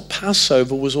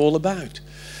Passover was all about.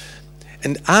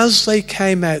 And as they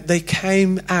came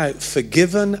out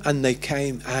forgiven, and they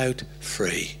came out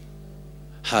free.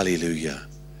 Hallelujah.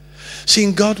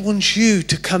 See, God wants you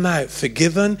to come out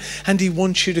forgiven, and he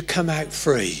wants you to come out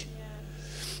free.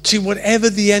 See, whatever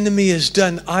the enemy has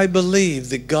done, I believe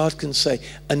that God can say,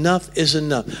 enough is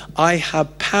enough. I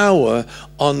have power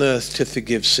on earth to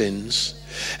forgive sins.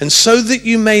 And so that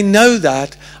you may know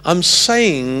that, I'm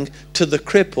saying to the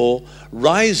cripple,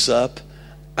 rise up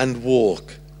and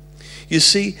walk. You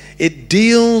see, it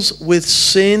deals with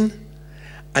sin,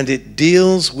 and it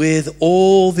deals with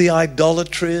all the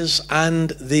idolatries and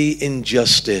the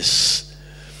injustice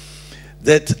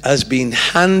that has been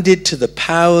handed to the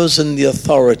powers and the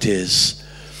authorities.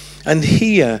 And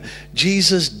here,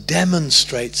 Jesus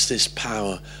demonstrates this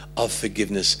power of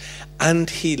forgiveness, and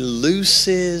he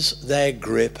looses their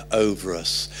grip over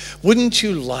us. Wouldn't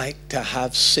you like to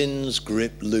have sin's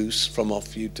grip loose from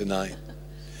off you tonight?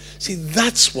 See,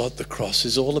 that's what the cross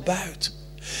is all about.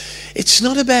 It's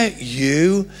not about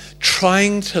you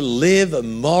trying to live a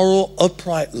moral,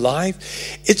 upright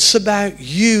life. It's about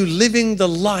you living the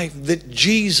life that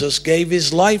Jesus gave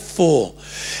his life for.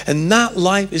 And that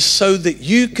life is so that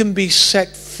you can be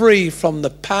set free from the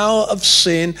power of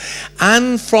sin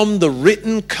and from the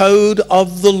written code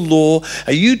of the law.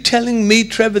 Are you telling me,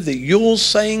 Trevor, that you're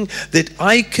saying that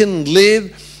I can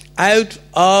live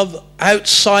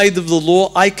outside of the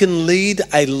law? I can lead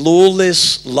a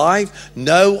lawless life?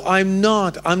 No, I'm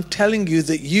not. I'm telling you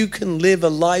that you can live a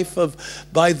life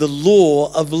by the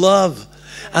law of love.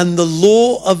 And the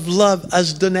law of love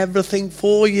has done everything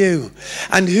for you.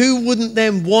 And who wouldn't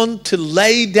then want to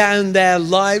lay down their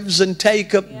lives and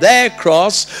take up their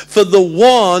cross for the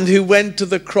one who went to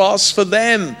the cross for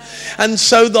them? And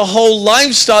so the whole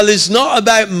lifestyle is not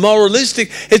about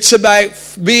moralistic. It's about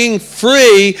being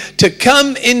free to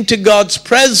come into God's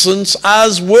presence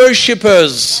as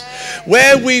worshipers,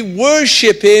 where we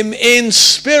worship him in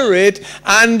spirit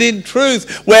and in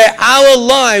truth, where our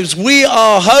lives, we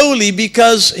are holy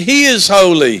because he is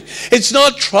holy. It's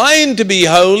not trying to be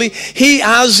holy. He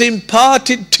has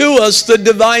imparted to us the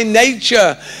divine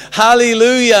nature.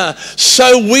 Hallelujah.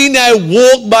 So we now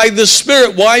walk by the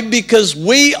Spirit. Why? Because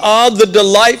we are the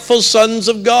delightful sons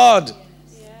of God.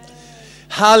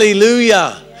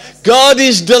 Hallelujah. God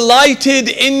is delighted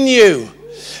in you.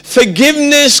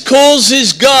 Forgiveness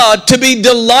causes God to be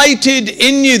delighted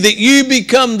in you, that you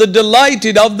become the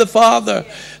delighted of the Father.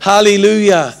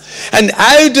 Hallelujah. And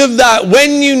out of that,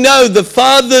 when you know the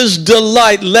Father's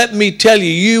delight, let me tell you,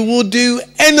 you will do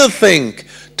anything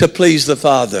to please the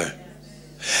Father.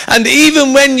 And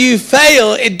even when you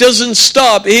fail, it doesn't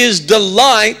stop his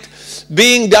delight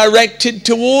being directed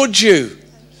towards you.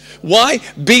 Why?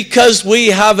 Because we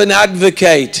have an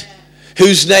advocate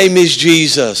whose name is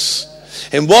Jesus.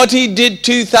 And what he did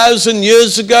 2,000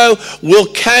 years ago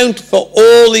will count for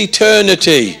all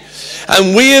eternity.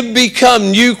 And we have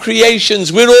become new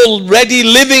creations. We're already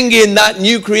living in that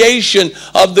new creation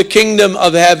of the kingdom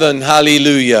of heaven.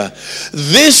 Hallelujah.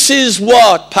 This is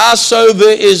what Passover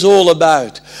is all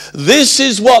about. This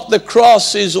is what the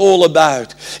cross is all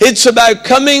about. It's about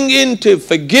coming into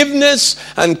forgiveness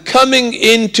and coming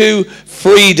into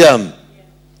freedom.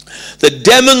 The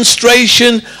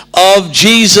demonstration of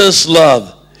Jesus'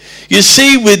 love. You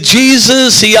see, with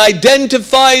Jesus, he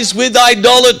identifies with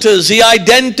idolaters. He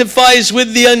identifies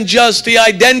with the unjust. He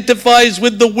identifies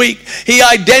with the weak. He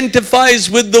identifies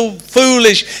with the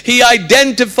foolish. He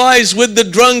identifies with the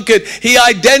drunkard. He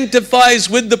identifies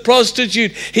with the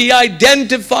prostitute. He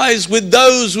identifies with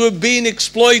those who have been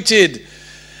exploited.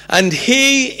 And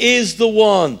he is the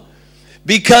one,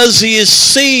 because he is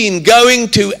seen going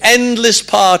to endless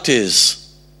parties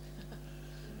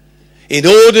in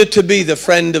order to be the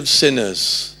friend of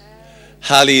sinners.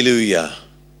 Hallelujah.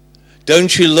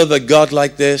 Don't you love a God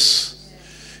like this,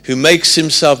 who makes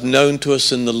himself known to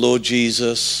us in the Lord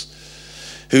Jesus?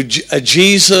 A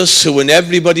Jesus who, when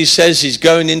everybody says he's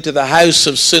going into the house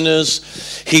of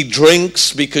sinners, he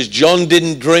drinks because John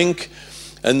didn't drink.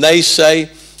 And they say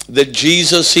that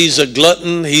Jesus, he's a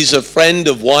glutton, he's a friend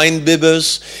of wine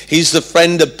bibbers, he's the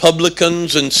friend of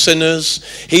publicans and sinners,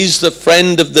 he's the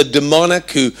friend of the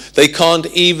demonic, who they can't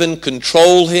even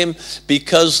control him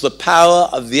because the power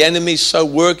of the enemy so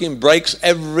working breaks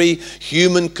every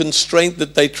human constraint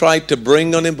that they tried to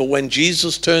bring on him. But when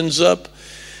Jesus turns up,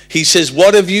 he says,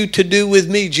 "What have you to do with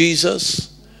me, Jesus?"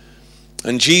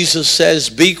 And Jesus says,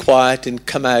 "Be quiet and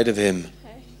come out of him."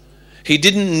 He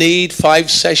didn't need 5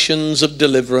 sessions of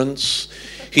deliverance.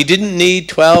 He didn't need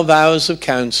 12 hours of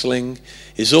counseling.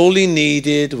 All he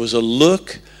needed was a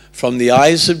look from the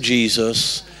eyes of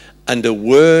Jesus and a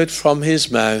word from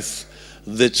his mouth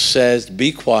that says,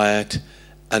 be quiet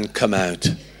and come out.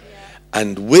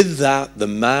 And with that, the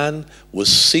man was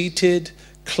seated,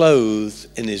 clothed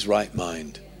in his right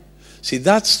mind. See,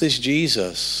 that's this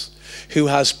Jesus who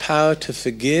has power to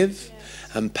forgive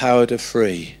and power to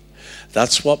free.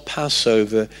 That's what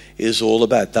Passover is all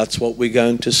about. That's what we're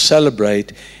going to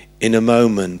celebrate in a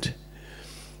moment.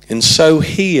 And so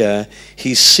here,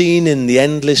 he's seen in the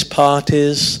endless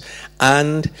parties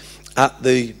and at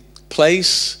the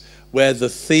place where the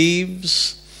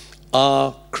thieves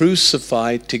are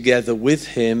crucified together with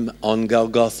him on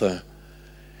Golgotha.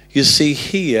 You see,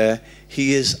 here,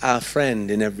 he is our friend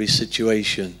in every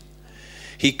situation.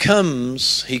 He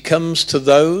comes to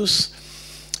those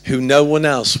who no one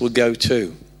else will go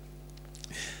to.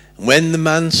 When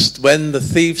the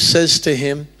thief says to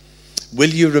him,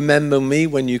 will you remember me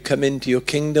when you come into your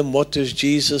kingdom? What does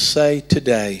Jesus say?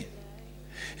 Today.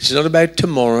 It's not about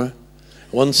tomorrow.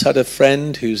 I once had a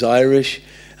friend who's Irish,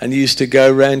 and he used to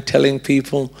go around telling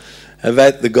people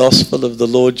about the gospel of the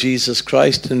Lord Jesus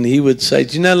Christ. And he would say,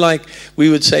 do you know, like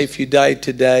we would say, if you died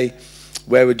today,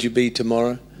 where would you be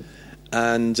tomorrow?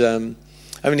 And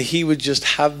he would just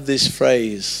have this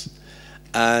phrase.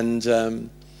 And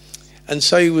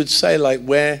so he would say, like,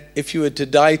 where, if you were to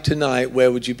die tonight,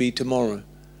 where would you be tomorrow?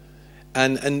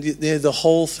 And the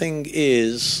whole thing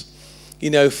is,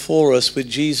 for us with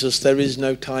Jesus, there is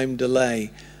no time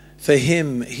delay. For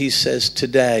him, he says,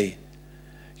 today,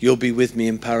 you'll be with me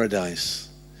in paradise.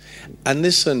 And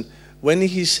listen, when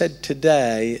he said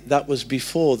today, that was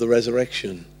before the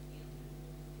resurrection.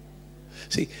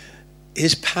 See,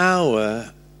 his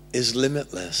power is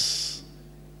limitless.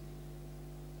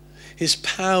 His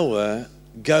power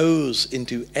goes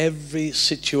into every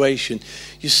situation.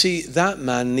 You see, that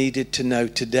man needed to know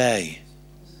today.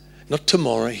 Not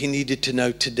tomorrow, he needed to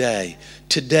know today.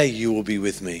 Today you will be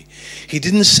with me. He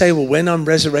didn't say, well, when I'm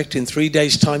resurrected in 3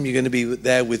 days' time, you're going to be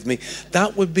there with me.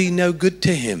 That would be no good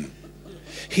to him.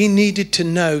 He needed to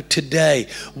know today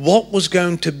what was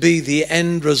going to be the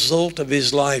end result of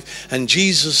his life. And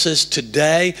Jesus says,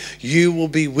 today you will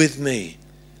be with me.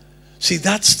 See,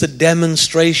 that's the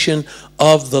demonstration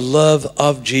of the love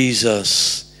of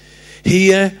Jesus.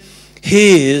 Here,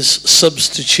 his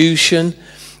substitution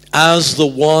as the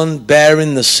one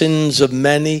bearing the sins of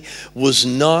many was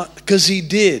not, because he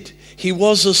did. He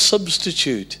was a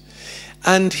substitute.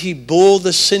 And he bore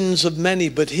the sins of many,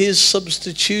 but his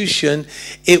substitution,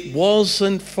 it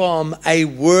wasn't from a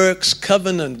works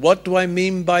covenant. What do I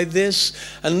mean by this?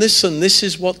 And listen, this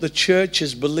is what the church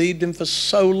has believed in for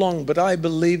so long, but I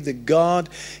believe that God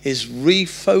is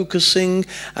refocusing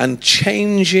and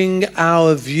changing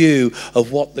our view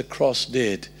of what the cross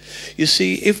did. You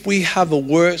see, if we have a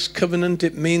works covenant,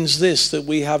 it means this, that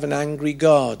we have an angry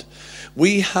God.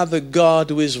 We have a God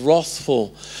who is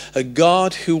wrathful, a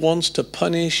God who wants to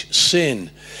punish sin.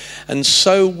 And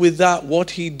so with that,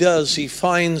 what he does, he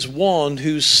finds one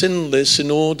who's sinless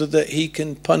in order that he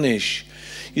can punish.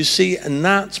 You see, and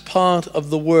that's part of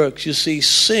the works. You see,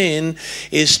 sin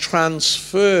is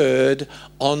transferred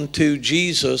onto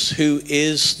Jesus, who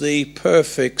is the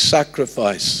perfect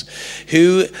sacrifice,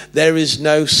 who there is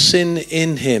no sin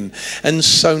in him. And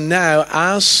so now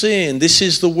our sin, this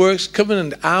is the works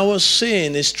covenant, our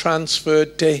sin is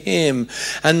transferred to him.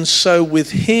 And so with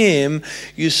him,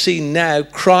 you see now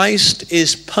Christ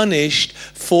is punished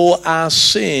for our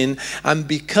sin, and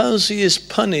because he is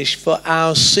punished for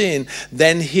our sin,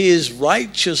 then his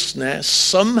righteousness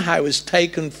somehow is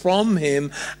taken from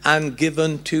him and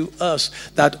given to us.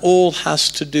 That all has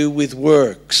to do with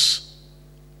works.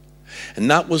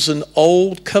 And that was an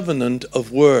old covenant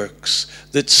of works,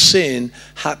 that sin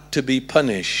had to be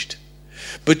punished.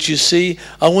 But you see,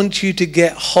 I want you to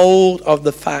get hold of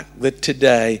the fact that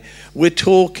today we're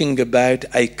talking about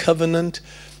a covenant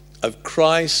of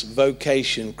Christ's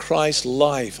vocation, Christ's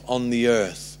life on the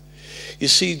earth. You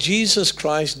see, Jesus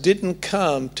Christ didn't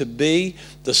come to be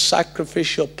the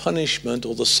sacrificial punishment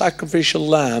or the sacrificial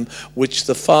lamb which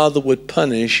the Father would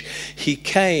punish. He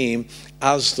came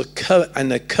as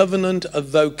a covenant of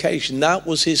vocation. That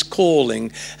was his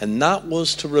calling, and that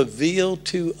was to reveal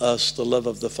to us the love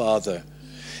of the Father.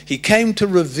 He came to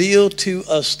reveal to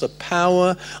us the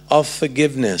power of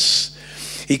forgiveness.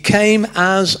 He came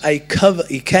as a cover.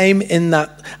 He came in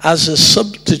that as a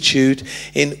substitute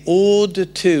in order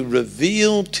to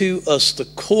reveal to us the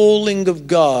calling of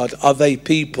God of a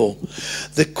people.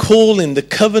 The calling, the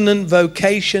covenant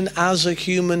vocation as a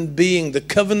human being, the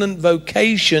covenant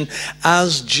vocation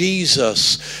as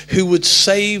Jesus, who would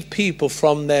save people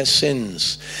from their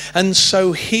sins. And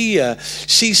so here,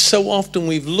 see, so often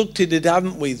we've looked at it,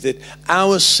 haven't we, that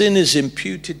our sin is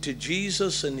imputed to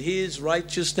Jesus and his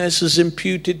righteousness is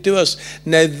imputed to us.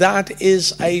 Now that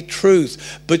is a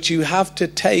truth, but you have to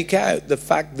take out the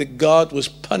fact that God was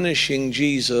punishing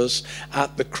Jesus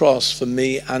at the cross for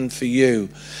me and for you.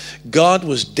 God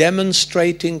was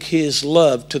demonstrating his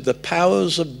love to the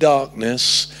powers of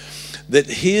darkness, that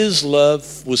his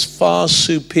love was far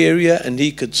superior and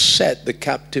he could set the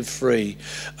captive free.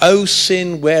 O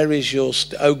sin, where is your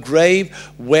O grave,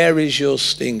 where is your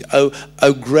sting?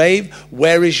 O grave,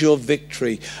 where is your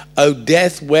victory? O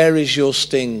death, where is your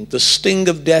sting? The sting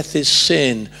of death is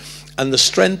sin, and the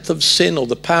strength of sin, or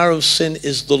the power of sin,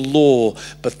 is the law.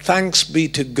 But thanks be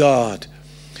to God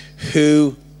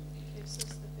who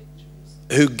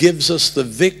gives us the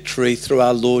victory through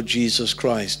our Lord Jesus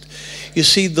Christ. You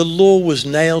see, the law was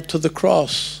nailed to the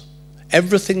cross.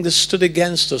 Everything that stood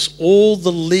against us, all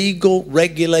the legal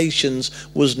regulations,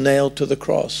 was nailed to the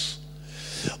cross.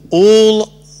 All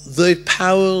the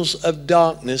powers of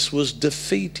darkness was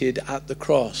defeated at the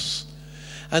cross.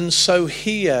 And so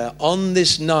here on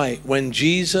this night, when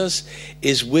Jesus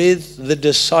is with the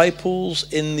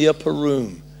disciples in the upper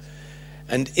room,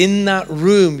 and in that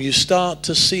room you start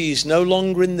to see he's no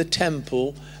longer in the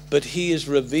temple, but he is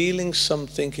revealing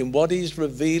something in what he's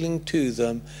revealing to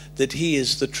them, that he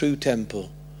is the true temple.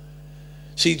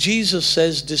 See, Jesus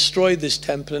says, destroy this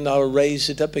temple and I will raise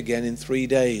it up again in 3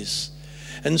 days.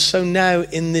 And so now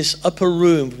in this upper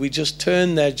room, we just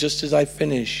turn there just as I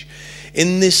finish.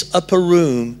 In this upper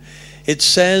room, it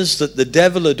says that the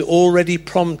devil had already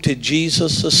prompted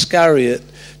Judas Iscariot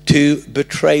to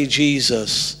betray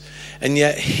Jesus. And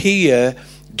yet here,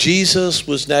 Jesus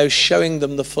was now showing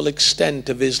them the full extent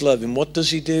of his love. And what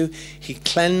does he do? He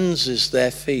cleanses their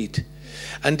feet.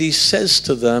 And he says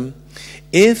to them,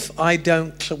 if I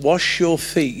don't wash your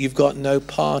feet, you've got no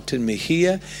part in me.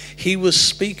 Here, he was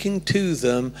speaking to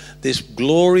them this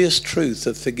glorious truth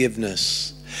of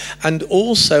forgiveness. And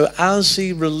also, as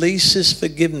he releases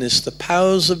forgiveness, the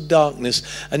powers of darkness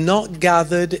are not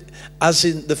gathered as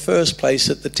in the first place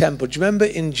at the temple. Do you remember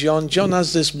in John? John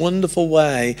has this wonderful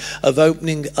way of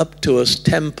opening up to us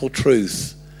temple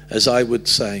truth, as I would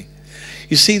say.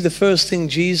 You see, the first thing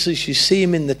Jesus, you see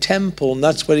him in the temple, and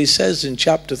that's what he says in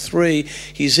chapter 3.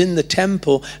 He's in the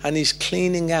temple and he's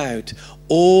cleaning out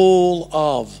all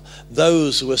of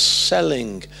those who are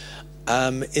selling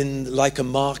in like a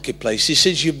marketplace. He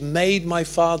says, you've made my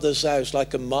father's house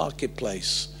like a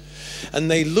marketplace. And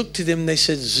they looked at him, they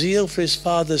said, zeal for his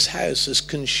father's house has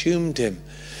consumed him.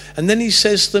 And then he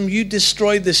says to them, you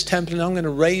destroyed this temple and I'm going to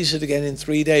raise it again in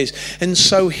 3 days. And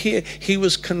so here he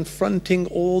was confronting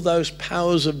all those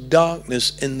powers of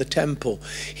darkness in the temple.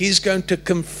 He's going to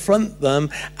confront them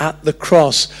at the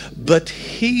cross. But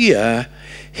here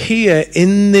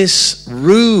in this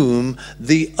room,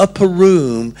 the upper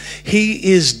room,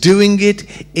 he is doing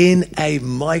it in a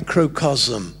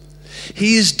microcosm.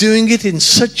 He is doing it in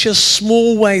such a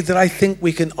small way that I think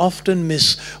we can often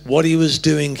miss what he was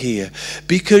doing here.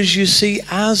 Because you see,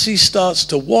 as he starts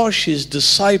to wash his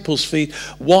disciples' feet,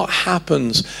 what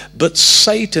happens? But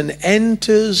Satan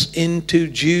enters into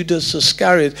Judas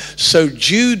Iscariot. So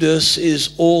Judas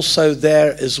is also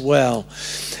there as well.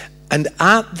 And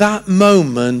at that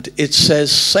moment, it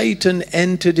says Satan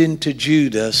entered into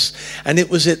Judas. And it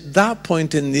was at that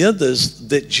point in the others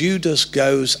that Judas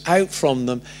goes out from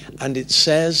them. And it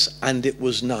says, and it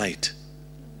was night.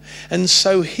 And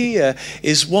so here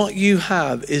is what you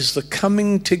have, is the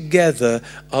coming together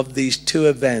of these two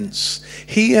events.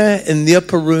 Here in the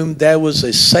upper room, there was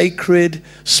a sacred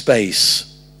space.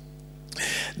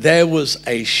 There was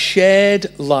a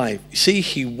shared life. You see,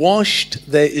 he washed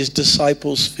his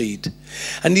disciples' feet.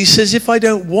 And he says, if I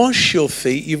don't wash your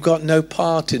feet, you've got no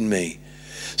part in me.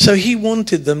 So he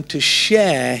wanted them to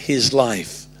share his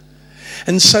life.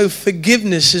 And so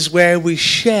forgiveness is where we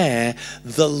share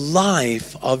the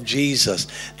life of Jesus.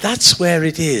 That's where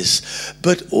it is.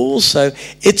 But also,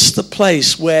 it's the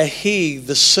place where he,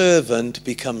 the servant,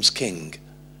 becomes king.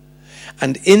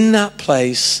 And in that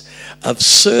place of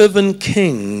servant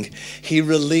king, he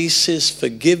releases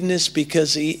forgiveness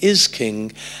because he is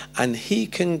king, and he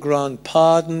can grant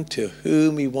pardon to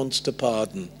whom he wants to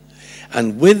pardon.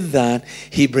 And with that,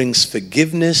 he brings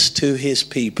forgiveness to his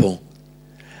people.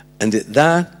 And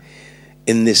in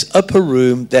in this upper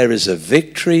room, there is a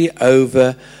victory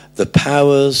over the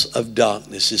powers of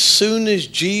darkness. As soon as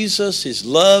Jesus, his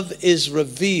love is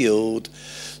revealed,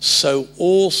 so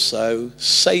also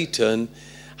Satan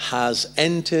has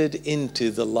entered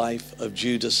into the life of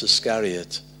Judas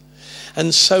Iscariot.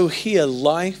 And so here,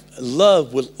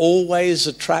 love will always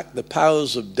attract the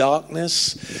powers of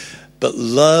darkness, but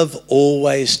love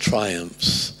always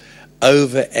triumphs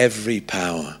over every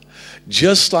power.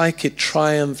 Just like it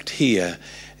triumphed here.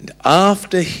 And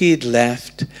after he'd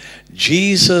left,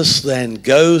 Jesus then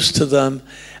goes to them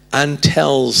and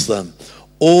tells them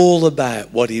all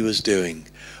about what he was doing,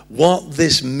 what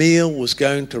this meal was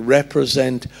going to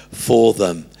represent for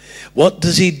them. What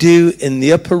does he do in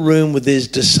the upper room with his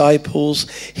disciples?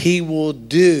 He will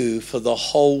do for the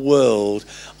whole world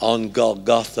on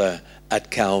Golgotha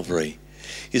at Calvary.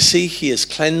 You see, he is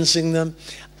cleansing them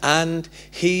and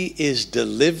he is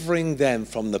delivering them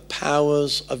from the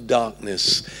powers of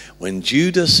darkness. When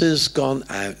Judas has gone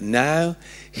out, now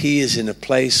he is in a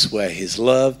place where his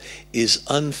love is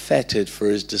unfettered for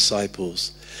his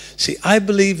disciples. See, I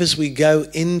believe as we go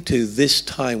into this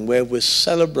time where we're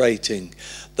celebrating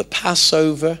the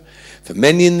Passover, for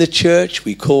many in the church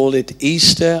we call it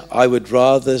Easter. I would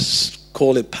rather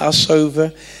call it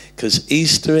Passover because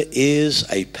Easter is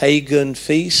a pagan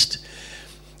feast.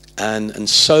 And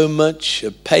so much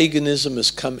of paganism has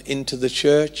come into the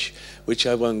church, which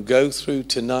I won't go through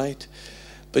tonight.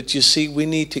 But you see, we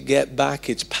need to get back.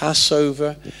 It's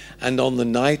Passover. And on the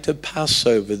night of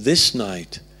Passover, this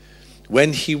night,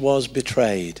 when he was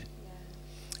betrayed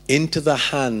into the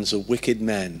hands of wicked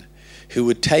men, who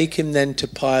would take him then to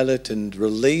Pilate and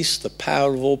release the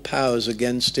power of all powers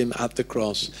against him at the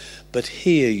cross. But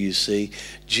here, you see,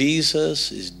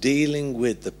 Jesus is dealing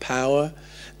with the power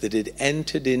that had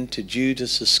entered into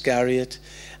Judas Iscariot.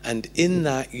 And in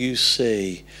that you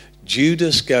see,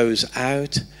 Judas goes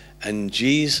out and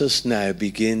Jesus now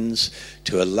begins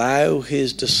to allow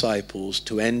his disciples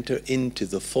to enter into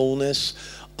the fullness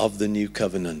of the new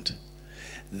covenant.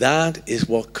 That is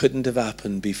what couldn't have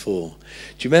happened before.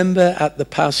 Do you remember at the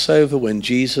Passover when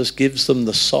Jesus gives them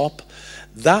the sop?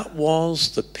 That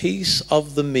was the piece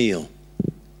of the meal.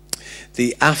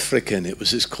 The African,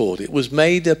 it's called. It was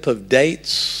made up of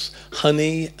dates,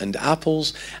 honey, and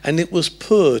apples, and it was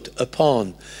put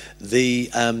upon the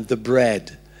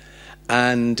bread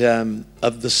and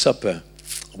of the supper.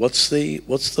 What's the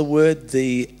word?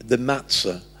 The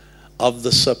matzah of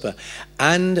the supper.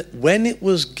 And when it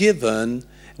was given,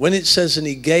 when it says, and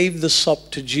he gave the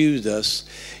sop to Judas,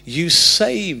 you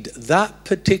saved that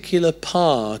particular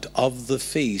part of the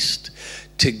feast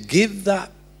to give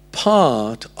that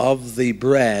part of the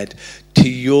bread to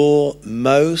your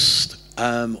most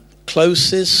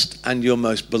closest and your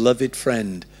most beloved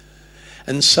friend.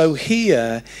 And so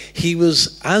here he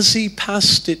was, as he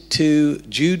passed it to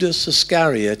Judas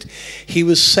Iscariot, he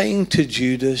was saying to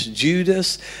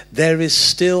Judas, there is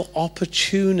still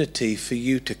opportunity for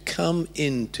you to come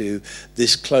into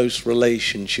this close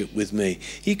relationship with me.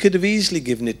 He could have easily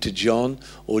given it to John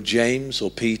or James or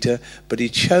Peter, but he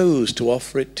chose to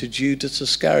offer it to Judas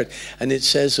Iscariot. And it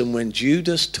says, and when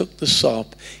Judas took the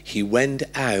sop, he went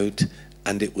out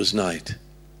and it was night.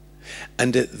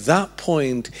 And at that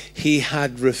point, he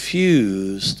had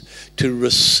refused to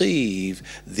receive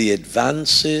the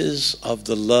advances of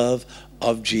the love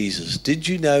of Jesus. Did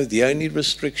you know the only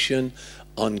restriction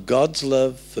on God's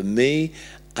love for me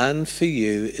and for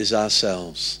you is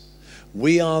ourselves?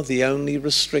 We are the only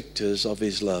restrictors of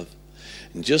his love.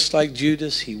 And just like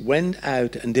Judas, he went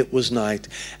out and it was night.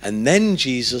 And then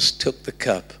Jesus took the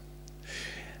cup.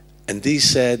 And he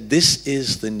said, this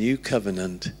is the new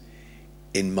covenant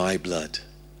in my blood.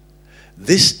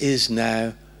 This is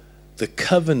now the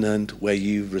covenant where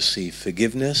you receive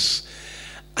forgiveness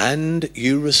and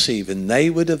you receive. And they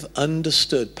would have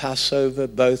understood Passover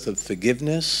both of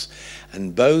forgiveness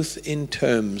and both in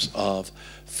terms of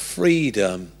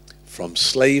freedom from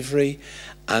slavery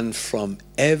and from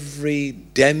every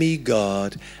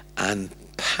demigod and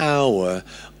power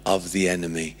of the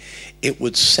enemy. It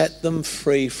would set them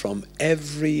free from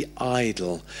every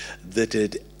idol that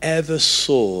had ever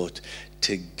sought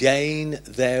to gain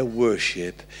their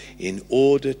worship in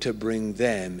order to bring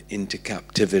them into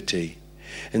captivity.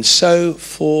 And so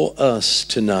for us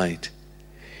tonight,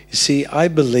 you see, I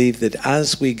believe that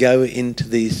as we go into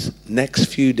these next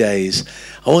few days,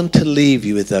 I want to leave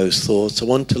you with those thoughts. I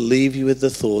want to leave you with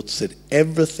the thoughts that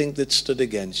everything that stood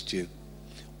against you,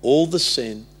 all the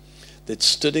sin that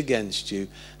stood against you,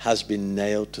 has been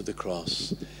nailed to the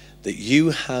cross. That you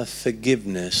have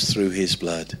forgiveness through his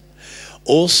blood.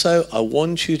 Also, I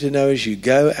want you to know as you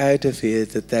go out of here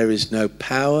that there is no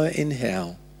power in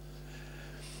hell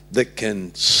that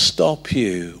can stop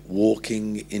you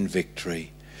walking in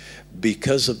victory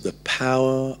because of the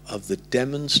power of the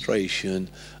demonstration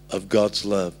of God's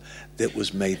love that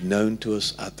was made known to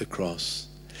us at the cross.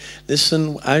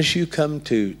 Listen, as you come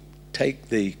to take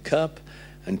the cup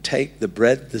and take the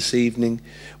bread this evening,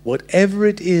 whatever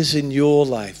it is in your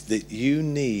life that you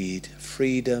need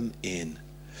freedom in,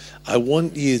 I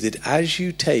want you that as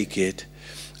you take it,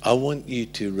 I want you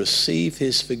to receive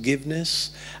his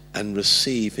forgiveness and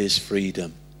receive his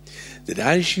freedom. That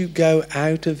as you go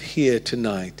out of here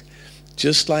tonight,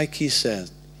 just like he said,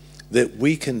 that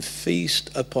we can feast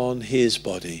upon his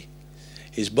body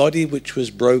which was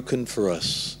broken for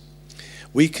us.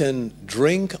 We can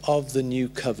drink of the new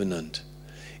covenant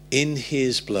in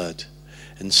his blood.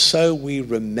 And so we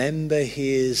remember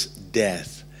his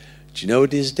death. Do you know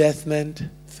what his death meant?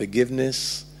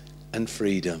 Forgiveness and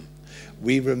freedom.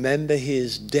 We remember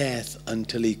his death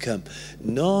until he come.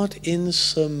 Not in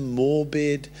some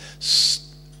morbid,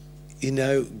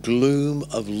 gloom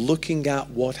of looking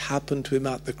at what happened to him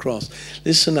at the cross.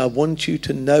 Listen, I want you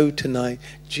to know tonight,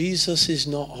 Jesus is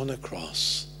not on a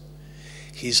cross.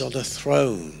 He's on a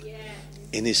throne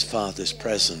in his Father's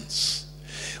presence.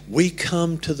 We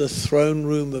come to the throne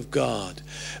room of God,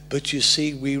 but you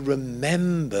see, we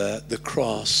remember the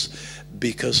cross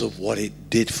because of what it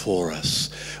did for us.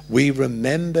 We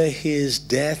remember his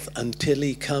death until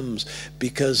he comes,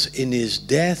 because in his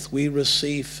death we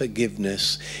receive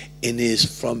forgiveness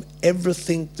from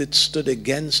everything that stood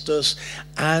against us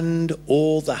and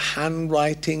all the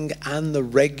handwriting and the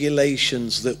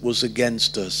regulations that was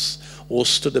against us or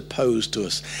stood opposed to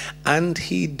us. And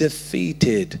he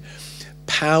defeated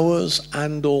powers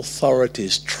and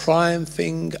authorities,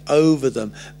 triumphing over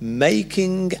them,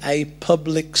 making a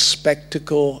public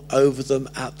spectacle over them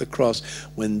at the cross.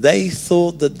 When they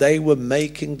thought that they were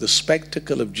making the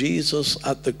spectacle of Jesus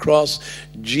at the cross,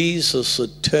 Jesus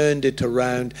had turned it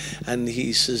around and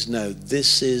he says, no,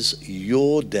 this is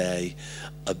your day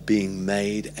of being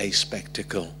made a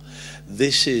spectacle.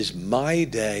 This is my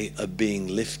day of being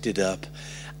lifted up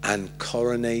and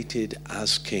coronated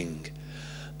as king.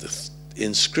 The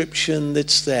inscription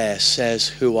that's there says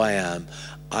who I am.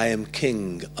 I am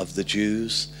king of the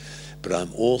Jews, but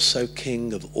I'm also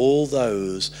king of all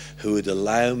those who would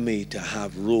allow me to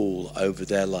have rule over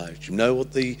their lives. You know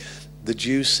what the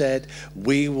Jews said?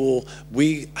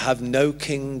 We have no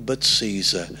king but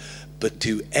Caesar. But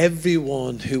to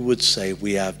everyone who would say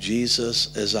we have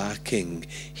Jesus as our king,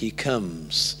 he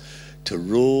comes to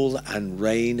rule and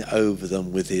reign over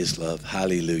them with his love.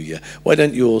 Hallelujah. Why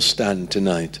don't you all stand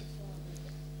tonight?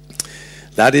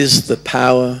 That is the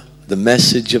power, the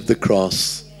message of the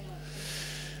cross.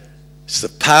 It's the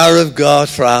power of God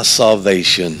for our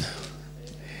salvation.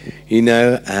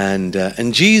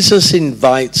 And Jesus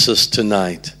invites us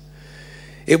tonight.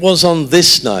 It was on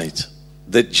this night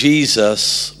that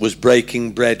Jesus was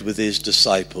breaking bread with his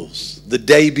disciples, the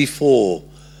day before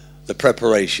the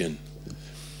preparation.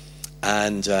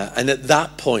 And at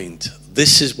that point,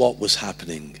 this is what was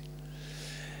happening.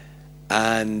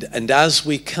 And as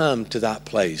we come to that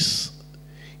place,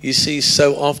 you see,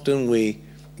 so often we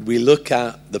look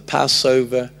at the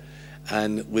Passover,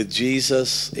 and with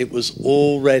Jesus, it was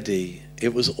already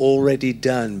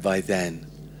done by then.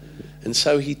 And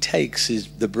so he takes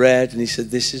the bread and he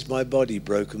said, this is my body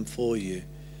broken for you.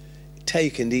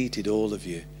 Take and eat it, all of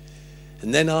you.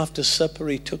 And then after supper,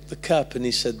 he took the cup and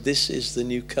he said, this is the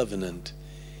new covenant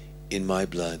in my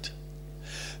blood.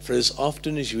 For as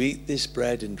often as you eat this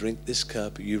bread and drink this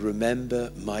cup, you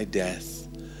remember my death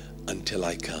until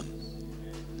I come.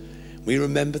 We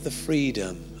remember the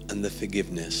freedom and the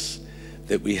forgiveness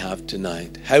that we have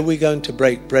tonight. How are we going to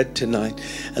break bread tonight?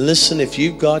 And listen, if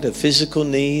you've got a physical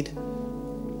need,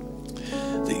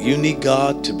 that you need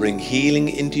God to bring healing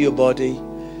into your body,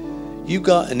 you've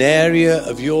got an area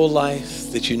of your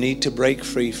life that you need to break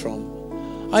free from.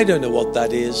 I don't know what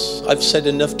that is. I've said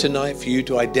enough tonight for you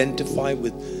to identify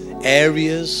with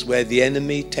areas where the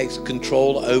enemy takes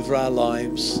control over our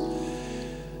lives.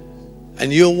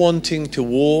 And you're wanting to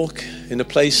walk in a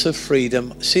place of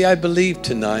freedom. See, I believe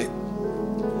tonight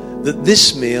that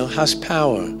this meal has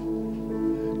power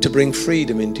to bring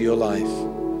freedom into your life.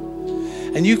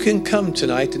 And you can come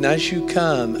tonight, and as you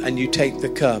come and you take the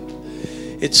cup,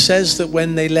 it says that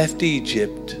when they left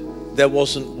Egypt, there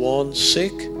wasn't one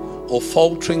sick or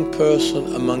faltering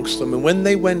person amongst them. And when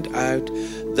they went out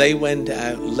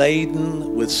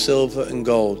laden with silver and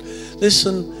gold.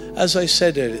 Listen, as I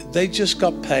said earlier, they just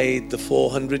got paid the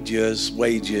 400 years'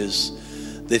 wages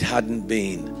that hadn't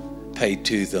been paid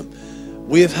to them.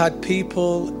 We have had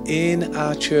people in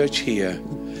our church here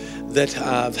that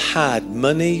have had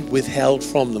money withheld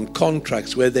from them,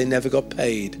 contracts where they never got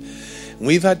paid.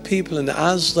 We've had people, and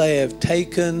as they have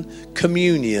taken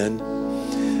communion,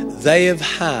 they have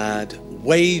had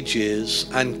wages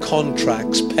and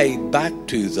contracts paid back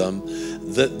to them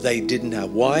that they didn't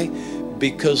have. Why?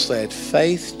 Because they had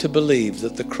faith to believe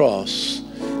that the cross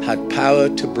had power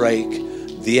to break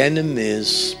the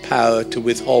enemy's power to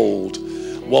withhold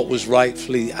what was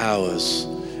rightfully ours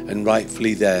and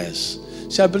rightfully theirs.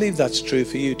 So I believe that's true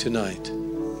for you tonight.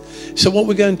 So what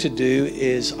we're going to do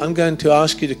is I'm going to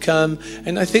ask you to come,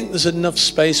 and I think there's enough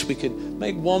space. We could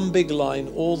make one big line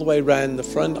all the way around the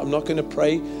front. I'm not going to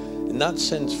pray in that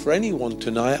sense for anyone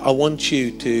tonight. I want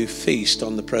you to feast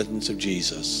on the presence of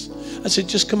Jesus. I said,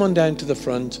 just come on down to the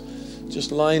front.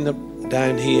 Just line up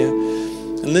down here.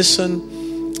 And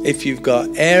listen, if you've got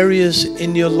areas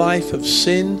in your life of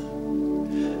sin,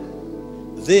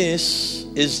 this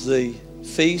is the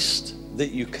feast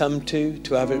that you come to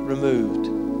have it removed.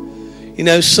 You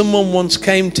know, someone once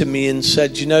came to me and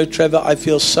said, you know, Trevor, I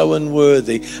feel so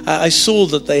unworthy. I saw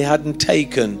that they hadn't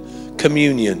taken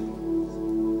communion.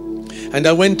 And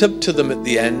I went up to them at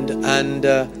the end and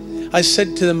I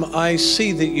said to them, I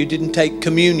see that you didn't take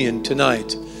communion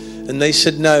tonight. And they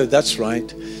said, no, that's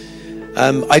right.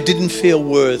 I didn't feel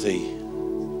worthy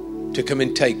to come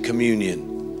and take communion.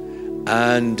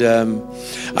 And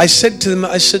I said to them,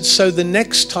 I said, so the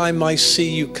next time I see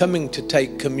you coming to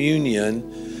take communion,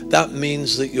 that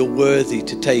means that you're worthy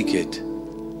to take it.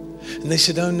 And they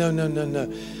said, oh, no.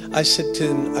 I said to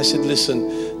them, I said,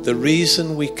 listen, the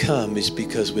reason we come is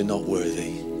because we're not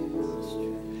worthy.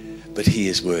 But he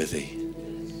is worthy.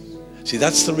 See,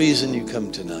 that's the reason you come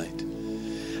tonight.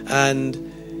 And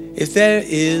if there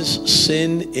is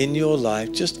sin in your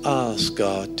life, just ask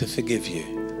God to forgive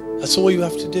you. That's all you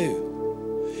have to do.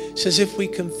 It says if we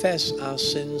confess our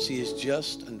sins, he is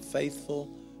just and faithful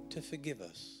to forgive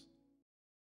us.